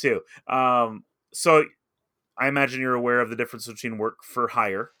is good too. So I imagine you're aware of the difference between work for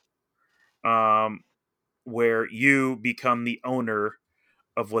hire, where you become the owner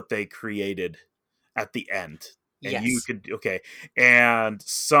of what they created at the end. And you could and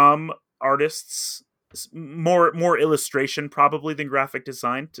some artists, more illustration probably than graphic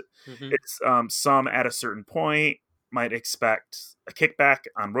design. It's some at a certain point might expect a kickback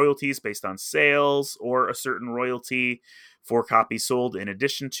on royalties based on sales, or a certain royalty for copies sold in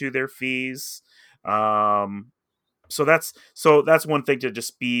addition to their fees. So that's one thing to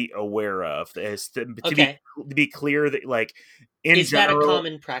just be aware of, is to be clear that, like, in general, that a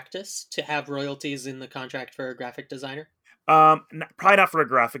common practice to have royalties in the contract for a graphic designer? Probably not for a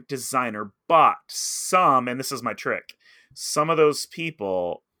graphic designer, but some, and this is my trick, some of those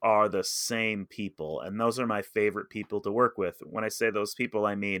people are the same people, and those are my favorite people to work with. When I say those people,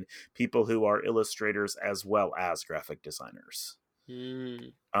 I mean people who are illustrators as well as graphic designers.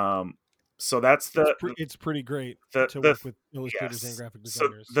 So that's it's pretty great to work with illustrators and graphic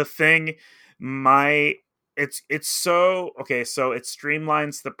designers. So the thing, it's so okay. So it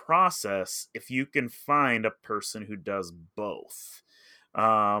streamlines the process if you can find a person who does both,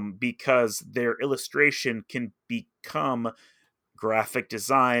 because their illustration can become graphic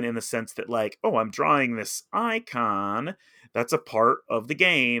design in the sense that, like, oh, I'm drawing this icon that's a part of the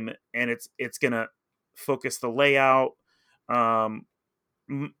game, and it's gonna focus the layout. One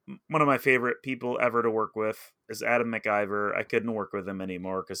of my favorite people ever to work with is Adam McIver. I couldn't work with him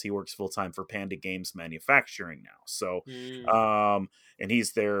anymore because he works full time for Panda Games Manufacturing now. So, and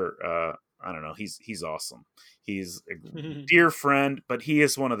he's there. I don't know. He's awesome. He's a dear friend, but he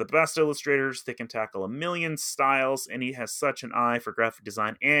is one of the best illustrators that can tackle a million styles, and he has such an eye for graphic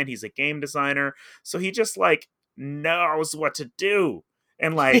design, and he's a game designer. So he just, like, knows what to do.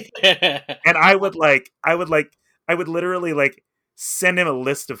 And like, and I would literally, like, send him a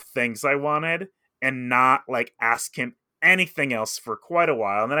list of things I wanted and not, like, ask him anything else for quite a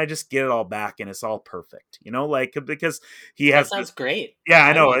while, and then I just get it all back and it's all perfect, like, because he has. That sounds great. Yeah,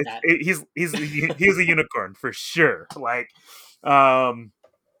 I know. He's a unicorn for sure. Like,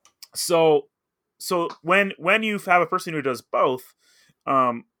 so when you have a person who does both,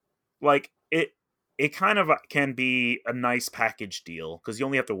 like, it kind of can be a nice package deal because you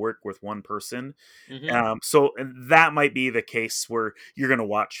only have to work with one person. So that might be the case where you're going to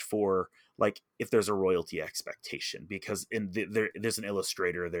watch for, like, if there's a royalty expectation, because there's an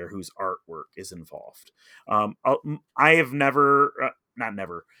illustrator there whose artwork is involved. I have never, not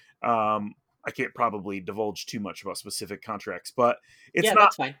never, I can't probably divulge too much about specific contracts, but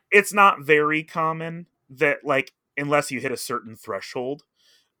that's fine. It's not very common that, like, unless you hit a certain threshold,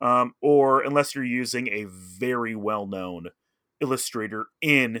 or unless you're using a very well-known illustrator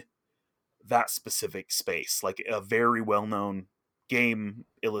in that specific space, like a very well-known game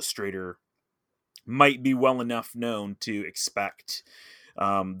illustrator might be well enough known to expect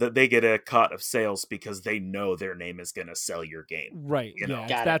that they get a cut of sales because they know their name is going to sell your game. Right.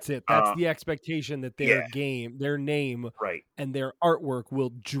 That's it. That's the expectation that their game, their name, right, and their artwork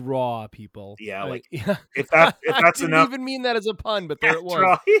will draw people. Yeah, like, if that's I didn't enough. even mean that as a pun, but there it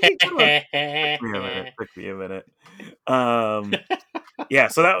was. Took me a minute. Yeah,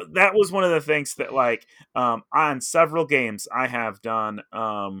 so that was one of the things that, like, on several games I have done.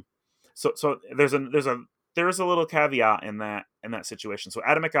 So there is a little caveat in that situation. So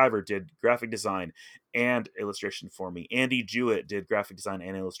Adam McIver did graphic design and illustration for me. Andy Jewett did graphic design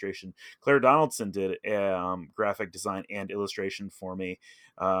and illustration. Claire Donaldson did graphic design and illustration for me.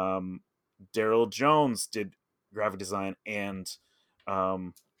 Daryl Jones did graphic design and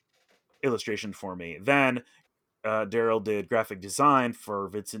illustration for me. Then Daryl did graphic design for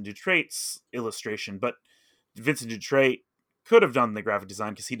Vincent Dutrait's illustration, but Vincent Dutrait could have done the graphic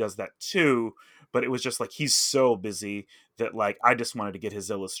design because he does that too, but it was just like he's so busy that like I just wanted to get his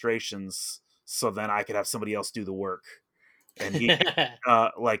illustrations so then I could have somebody else do the work. And he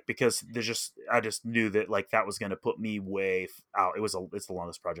like because there's just I just knew that like that was going to put me way out. It's the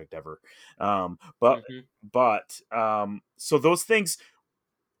longest project ever. But so those things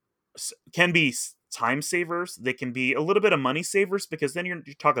can be time savers. They can be a little bit of money savers because then you're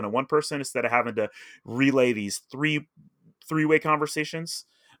talking to one person instead of having to relay these three-way conversations.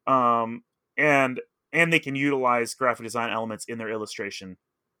 And they can utilize graphic design elements in their illustration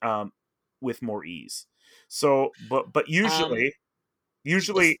with more ease. So but usually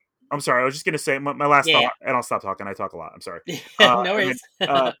I'm sorry, I was just going to say my last thought, and I'll stop talking. I talk a lot. I'm sorry. No worries.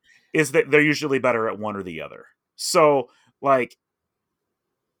 Is that they're usually better at one or the other. So like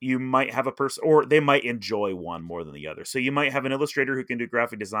you might have a person, or they might enjoy one more than the other. So you might have an illustrator who can do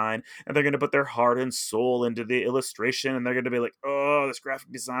graphic design, and they're going to put their heart and soul into the illustration, and they're going to be like, oh, this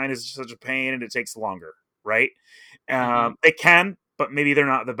graphic design is such a pain, and it takes longer, right? They can, but maybe they're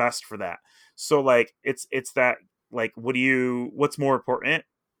not the best for that. So like, it's that, like, what's more important?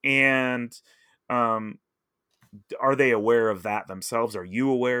 And are they aware of that themselves? Are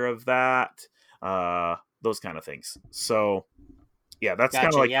you aware of that? Those kind of things. So yeah, that's kind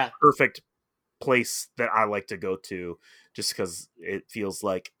of like the perfect place that I like to go to, just because it feels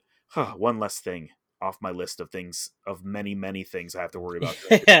like one less thing off my list of things, of many, many things I have to worry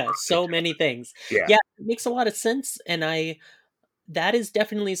about. So many things. Yeah, it makes a lot of sense. And that is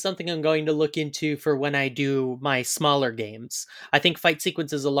definitely something I'm going to look into for when I do my smaller games. I think Fight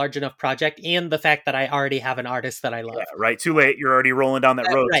Sequence is a large enough project, and the fact that I already have an artist that I love. Yeah, right. Too late. You're already rolling down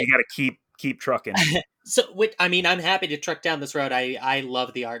that road. Right. So you got to keep trucking. So, I mean, I'm happy to truck down this road. I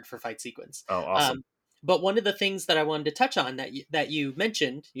love the art for Fight Sequence. Oh, awesome. But one of the things that I wanted to touch on that you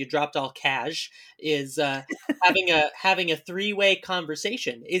mentioned, you dropped all cash, is having a three-way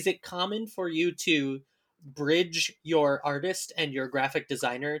conversation. Is it common for you to bridge your artist and your graphic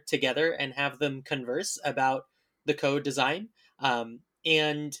designer together and have them converse about the code design?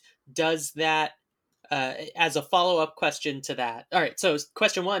 And does that, as a follow-up question to that, all right, so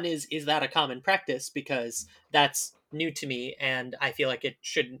question one is that a common practice? Because that's new to me and I feel like it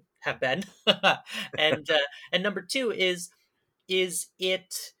shouldn't have been. And number two is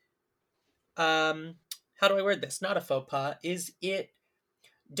it how do I word this? Not a faux pas.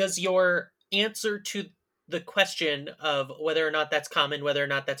 Does your answer to the question of whether or not that's common, whether or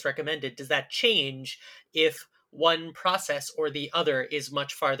not that's recommended, does that change if one process or the other is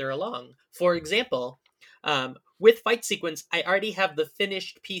much farther along? For example, with Fight Sequence, I already have the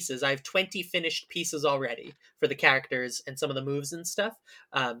finished pieces. I have 20 finished pieces already for the characters and some of the moves and stuff.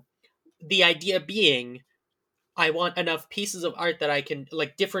 The idea being, I want enough pieces of art that I can,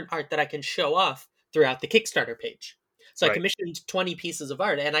 like different art that I can show off throughout the Kickstarter page. So I commissioned 20 pieces of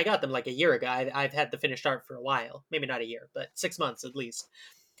art, and I got them like a year ago. I've had the finished art for a while, maybe not a year, but 6 months at least.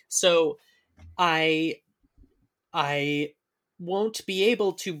 So I won't be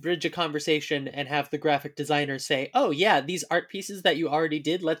able to bridge a conversation and have the graphic designer say, oh yeah, these art pieces that you already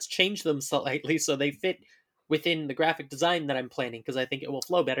did, let's change them slightly so they fit within the graphic design that I'm planning, because I think it will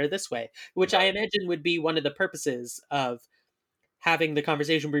flow better this way, which I imagine would be one of the purposes of having the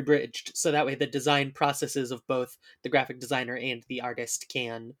conversation be bridged, so that way the design processes of both the graphic designer and the artist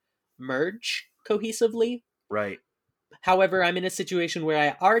can merge cohesively. Right. However, I'm in a situation where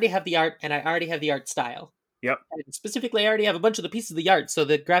I already have the art and I already have the art style. Yep. And specifically, I already have a bunch of the pieces of the art, so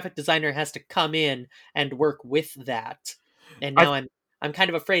the graphic designer has to come in and work with that. And now I'm kind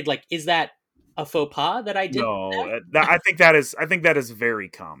of afraid, like, is that a faux pas that I did? No, I think that is very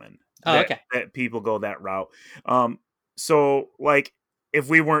common. Okay. That people go that route. So like, if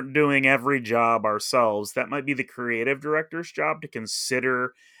we weren't doing every job ourselves, that might be the creative director's job to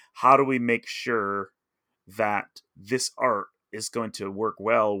consider, how do we make sure that this art is going to work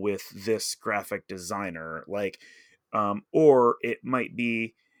well with this graphic designer? Like, or it might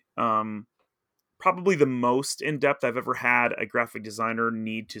be, probably the most in-depth I've ever had a graphic designer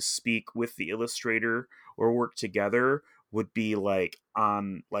need to speak with the illustrator or work together would be like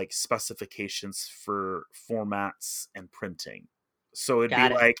on like specifications for formats and printing. So it'd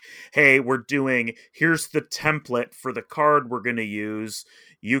be like, hey, here's the template for the card we're going to use.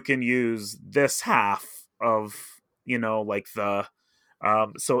 You can use this half of, like the,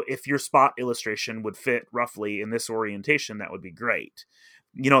 so if your spot illustration would fit roughly in this orientation, that would be great.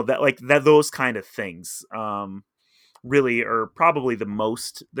 Those kind of things really are probably the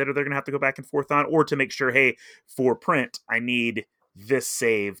most that they're going to have to go back and forth on, or to make sure, hey, for print, I need this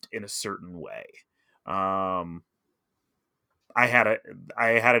saved in a certain way. I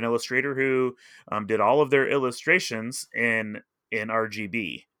had an illustrator who did all of their illustrations in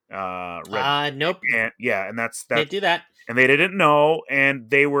RGB. Nope. And that's that. Can't do that. And they didn't know,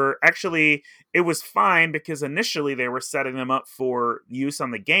 and they were actually, it was fine because initially they were setting them up for use on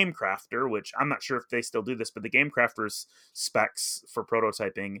the Game Crafter, which I'm not sure if they still do this, but the Game Crafter's specs for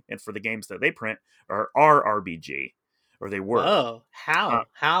prototyping and for the games that they print are RBG, or they were. Oh,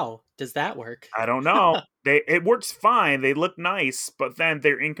 how does that work? I don't know. It works fine. They look nice, but then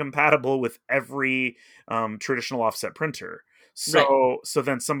they're incompatible with every traditional offset printer. So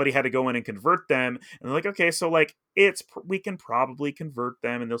then somebody had to go in and convert them, and they're like, okay, so like we can probably convert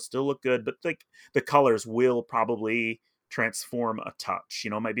them and they'll still look good, but like the colors will probably transform a touch.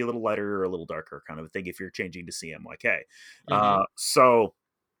 It might be a little lighter or a little darker kind of a thing if you're changing to CMYK. So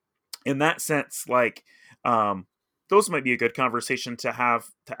in that sense, like those might be a good conversation to have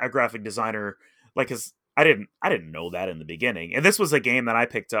to a graphic designer, like, because I didn't know that in the beginning. And this was a game that I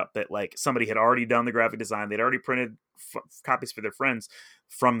picked up that like somebody had already done the graphic design. They'd already printed copies for their friends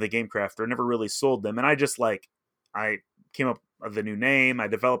from the Game Crafter, never really sold them. And I just I came up with a new name. I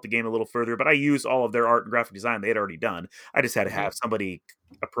developed the game a little further, but I used all of their art and graphic design they had already done. I just had to have somebody,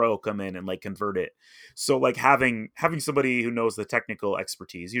 a pro, come in and like convert it. So like having somebody who knows the technical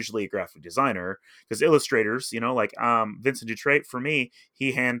expertise, usually a graphic designer, because illustrators, like Vincent Dutrait, for me,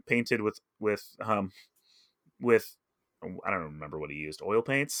 he hand painted with I don't remember what he used, oil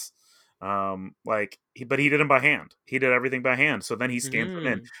paints. But he did them by hand. He did everything by hand. So then he scanned them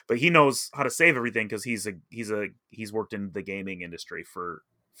in, but he knows how to save everything because he's worked in the gaming industry for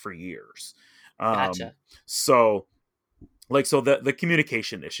years. Gotcha. So the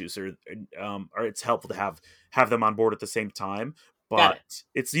communication issues are it's helpful to have them on board at the same time, but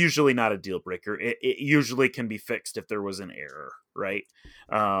it's usually not a deal breaker. It usually can be fixed if there was an error, right?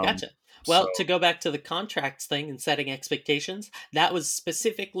 Gotcha. Well, to go back to the contracts thing and setting expectations, that was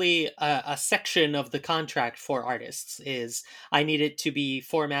specifically a section of the contract for artists. Is I need it to be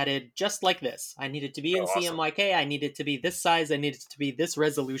formatted just like this. I need it to be in CMYK. I need it to be this size. I need it to be this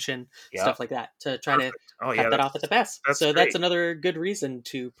resolution. Stuff like that to try to cut that off at the pass. That's another good reason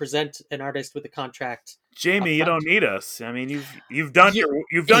to present an artist with a contract. Jamie, you don't need us. I mean, you've done your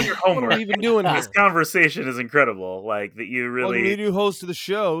homework. What are we even doing here? This conversation is incredible. Like that, you really. Welcome to the new host of the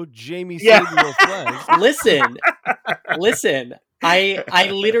show, Jamie Samuel Flegg. Listen. I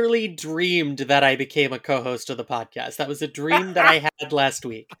literally dreamed that I became a co-host of the podcast. That was a dream that I had last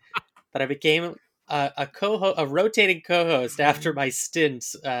week. That I became a rotating co-host after my stint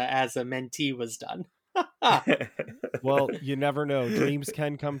as a mentee was done. Well, you never know. Dreams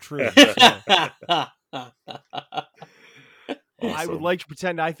can come true. Awesome. I would like to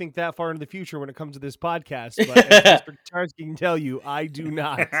pretend I think that far into the future when it comes to this podcast, but as Mr. Tarski can tell you, I do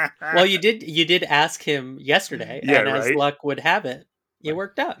not. Well, you did ask him yesterday, and as luck would have it, it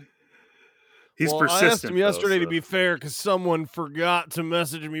worked out. He's persistent. I asked him yesterday to be fair because someone forgot to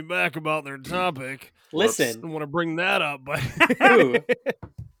message me back about their topic. Listen, I don't want to bring that up, but who?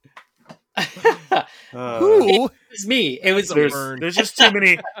 Who? It was me. It was there's just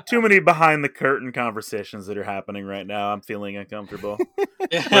too many behind the curtain conversations that are happening right now. I'm feeling uncomfortable.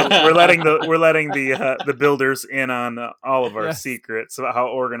 we're letting the builders in on all of our secrets about how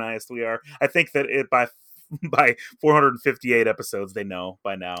organized we are. I think that by 458 episodes, they know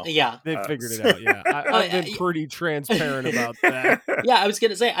by now. Yeah, they've figured it out. Yeah, I've been pretty transparent about that. Yeah, I was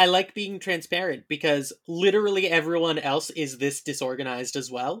gonna say I like being transparent because literally everyone else is this disorganized as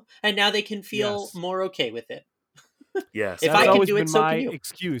well, and now they can feel more okay with it. Yes, if I can do it, so can you.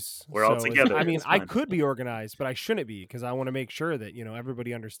 Excuse. We're all together. I mean, I could be organized, but I shouldn't be because I want to make sure that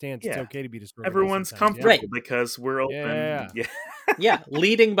everybody understands it's okay to be disorganized. Everyone's comfortable because we're open. Yeah. Yeah,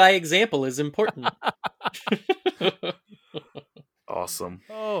 leading by example is important. Awesome.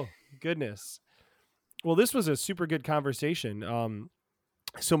 Oh, goodness. Well, this was a super good conversation.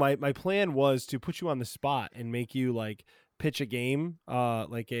 So my plan was to put you on the spot and make you pitch a game,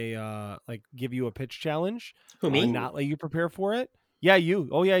 give you a pitch challenge. Who, me? And not let you prepare for it. Yeah, you.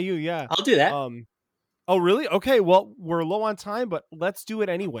 Oh, yeah, you. Yeah. I'll do that. Oh, really? Okay. Well, we're low on time, but let's do it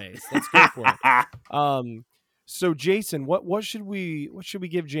anyways. Let's go for it. So Jason, what should we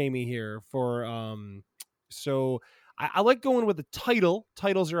give Jamie here for? So I like going with a title.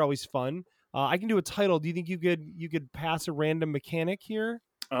 Titles are always fun. I can do a title. Do you think you could pass a random mechanic here?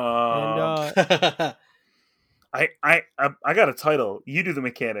 I got a title. You do the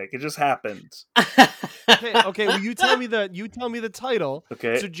mechanic. It just happened. Okay. Well, you tell me the title.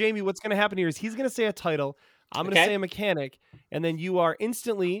 Okay. So Jamie, what's going to happen here is he's going to say a title. I'm going to say a mechanic, and then you are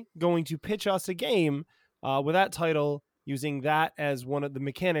instantly going to pitch us a game with that title using that as one of the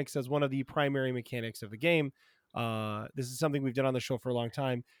mechanics, as one of the primary mechanics of the game. This is something we've done on the show for a long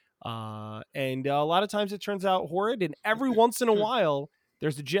time. And a lot of times it turns out horrid, and every once in a while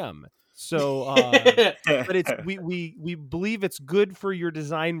there's a gem. So, but it's we believe it's good for your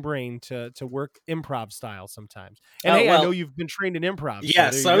design brain to work improv style sometimes. And I know you've been trained in improv.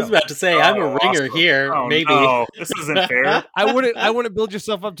 Yes, I was about to say I'm a ringer here. Oh, maybe no, this isn't fair. I wouldn't build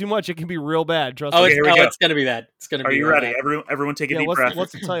yourself up too much. It can be real bad. Trust me. It's gonna be bad. It's gonna be. Are you ready? Everyone, take a deep breath.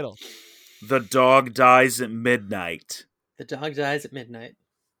 What's the title? The Dog Dies at Midnight. The Dog Dies at Midnight.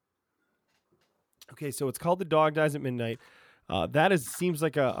 Okay, so it's called The Dog Dies at Midnight. That seems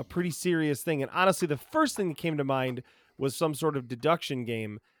like a pretty serious thing. And honestly, the first thing that came to mind was some sort of deduction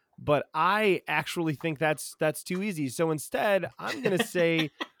game. But I actually think that's too easy. So instead, I'm going to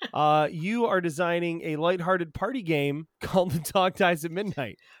say you are designing a lighthearted party game called The Dog Dies at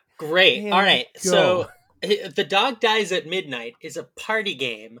Midnight. Great. And all right. go. So The Dog Dies at Midnight is a party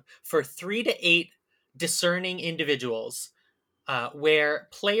game for 3 to 8 discerning individuals where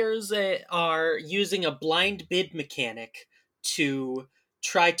players are using a blind bid mechanic to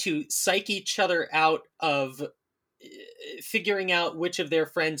try to psych each other out of figuring out which of their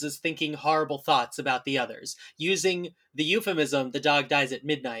friends is thinking horrible thoughts about the others, using the euphemism "the dog dies at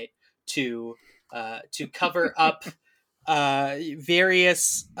midnight" to cover up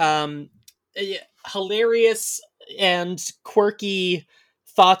various hilarious and quirky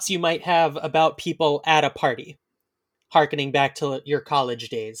thoughts you might have about people at a party, harkening back to your college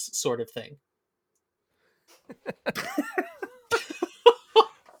days, sort of thing.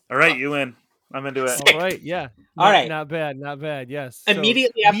 All right, you win. I'm into it. All right, yeah. All right. Not bad. Yes.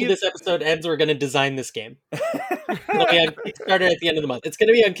 Immediately after this episode ends, we're going to design this game. It'll be on Kickstarter at the end of the month. It's going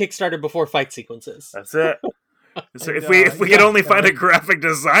to be on Kickstarter before fight sequences. That's it. So if we could only find a graphic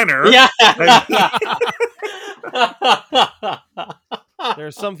designer, yeah. There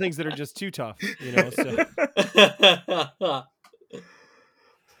are some things that are just too tough, you know. So.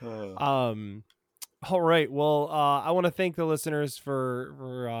 All right. Well, I want to thank the listeners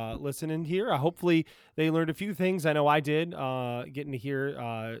for listening here. Hopefully they learned a few things. I know I did, getting to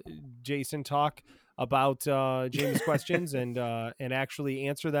hear Jason talk about James' questions and actually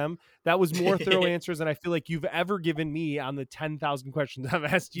answer them. That was more thorough answers than I feel like you've ever given me on the 10,000 questions I've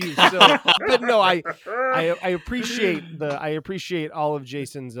asked you. So, but no, I appreciate all of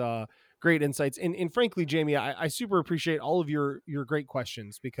Jason's great insights. And frankly, Jamie, I super appreciate all of your great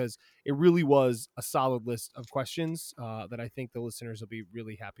questions, because it really was a solid list of questions that I think the listeners will be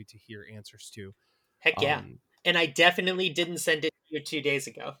really happy to hear answers to. Heck yeah. And I definitely didn't send it to you 2 days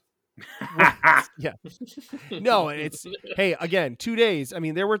ago. Yeah. No, hey, again, 2 days. I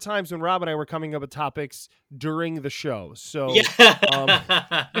mean, there were times when Rob and I were coming up with topics during the show. So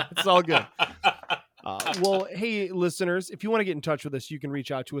it's all good. Well, hey, listeners, if you want to get in touch with us, you can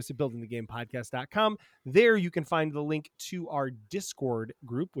reach out to us at buildingthegamepodcast.com. There you can find the link to our Discord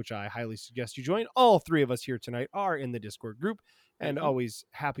group, which I highly suggest you join. All 3 of us here tonight are in the Discord group and always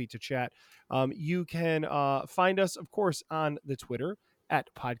happy to chat. You can find us, of course, on the Twitter at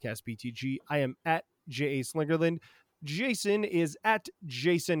PodcastBTG. I am at J.A. Slingerland. Jason is at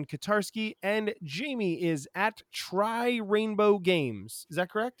Jason Katarski, and Jamie is at Try Rainbow Games. Is that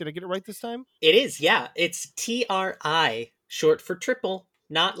correct? Did I get it right this time? It is, yeah. It's TRI, short for triple,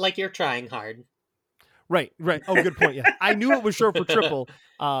 not like you're trying hard. Right. Oh, good point. Yeah, I knew it was short for triple,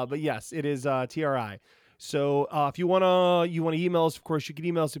 but yes, it is TRI. So if you want to email us, of course, you can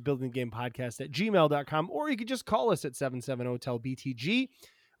email us at buildingthegamepodcast@gmail.com, or you could just call us at 770-TEL-BTG.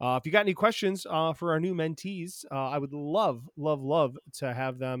 If you got any questions for our new mentees, I would love to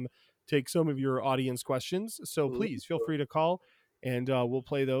have them take some of your audience questions. So please feel free to call, and we'll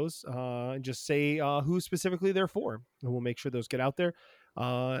play those and just say who specifically they're for, and we'll make sure those get out there.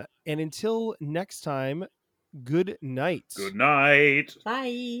 And until next time, good night. Good night.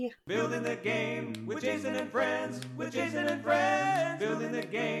 Bye. Building the game with Jason and friends. With Jason and friends. Building the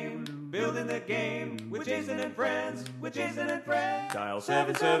game. Building the game with Jason and friends. With Jason and friends. Dial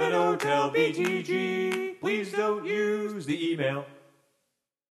 770-TEL-BTG. Please don't use the email.